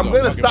stop. I'm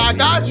gonna stop. I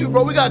got you,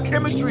 bro. We got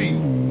chemistry.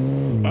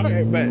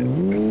 Alright, man.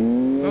 You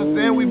know what I'm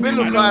saying? We've been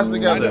in class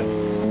together.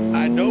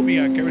 I know we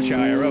got chemistry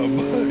IRL,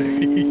 but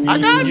I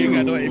got you. You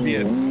got no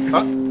ABS.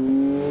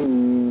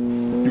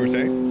 You were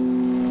saying?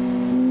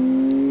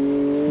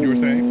 You were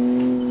saying?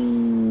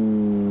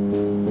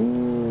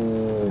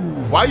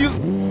 Why you?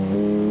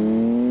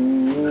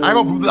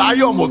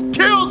 You almost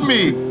killed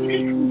me.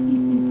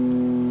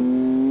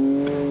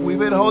 We've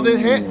been holding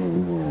hands.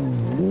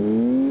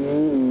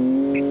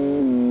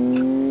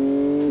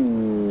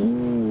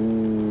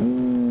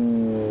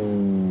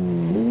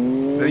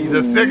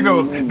 The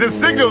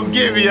signals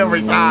get me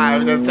every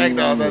time. The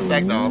signals.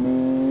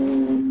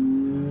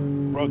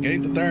 Bro, get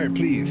into third,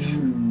 please.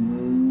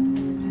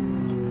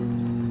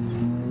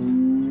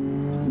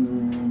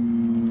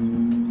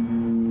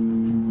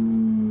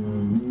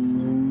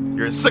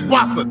 You're a sick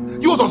bastard.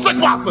 You was a sick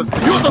bastard.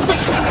 You was a sick.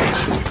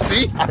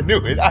 See, I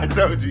knew it. I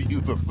told you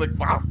was a sick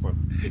bastard.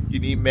 You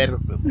need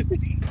medicine.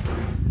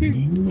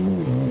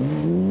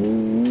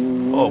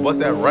 Oh, what's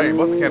that right?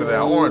 What's the can of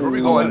that orange? Where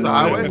we going? It's the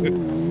highway.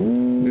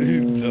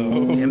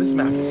 Man, this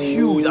map is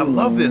huge. I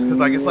love this because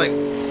it's like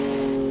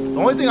the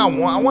only thing I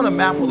want a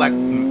map with like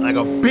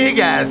a big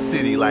ass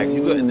city. Like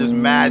there's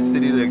mad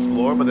city to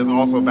explore, but there's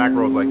also back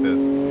roads like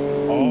this.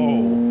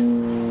 Oh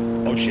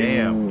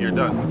damn, you're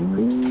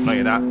done. No,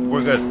 you're not.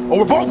 We're good. Oh,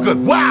 we're both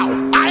good. Wow,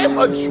 I am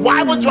a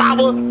driver,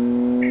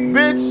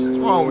 bitch. What's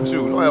wrong with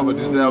you? Don't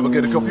ever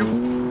get a confused.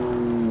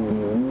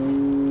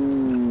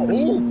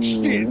 Oh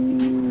shit.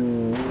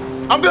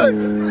 I'm good.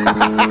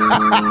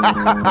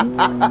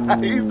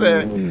 he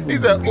said,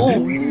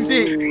 ooh,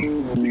 shit.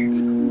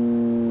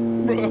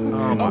 Bro,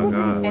 oh my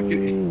God.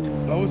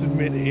 I was in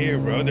mid-air,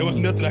 bro. There was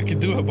nothing I could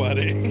do about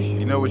it.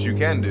 You know what you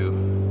can do?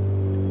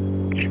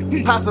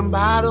 Pop some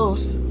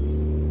bottles.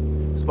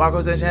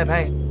 Sparkles and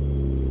champagne.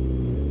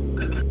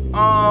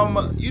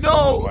 You know.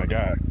 Oh my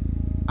God.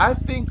 I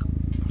think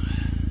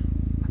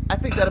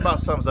that about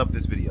sums up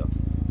this video.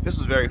 This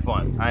was very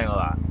fun. I ain't gonna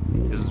lie.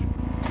 This is.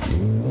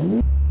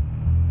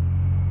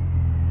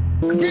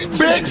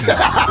 Bitch!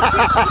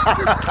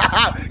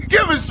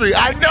 Chemistry!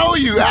 I know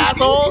you,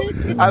 asshole!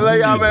 I love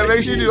y'all, man.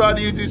 Make sure you do all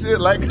the YouTube shit.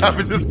 Like,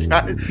 comment,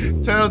 subscribe.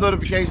 Turn those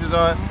notifications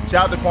on.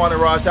 Shout out to Quan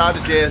and Ross. Shout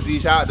out to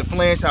JSD. Shout out to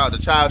Flynn. Shout out to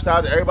Child. Shout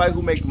out to everybody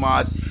who makes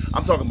mods.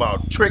 I'm talking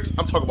about Tricks.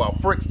 I'm talking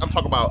about Fricks. I'm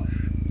talking about...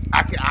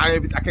 I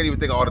can't even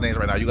think of all the names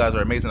right now. You guys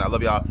are amazing. I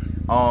love y'all.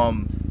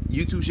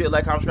 YouTube shit.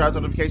 Like, comment, subscribe,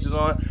 notifications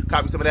on.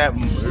 Copy some of that.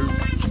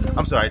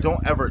 I'm sorry.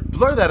 Don't ever...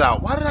 Blur that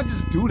out. Why did I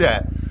just do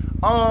that?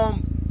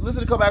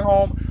 Listen to Come Back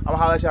Home. I'm gonna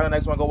holler at y'all in the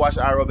next one. Go watch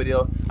the IRL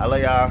video. I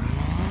love y'all.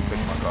 Fix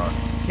my car.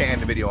 Can't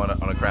end the video on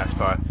a crash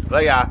car.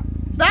 Love y'all.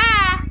 Bye.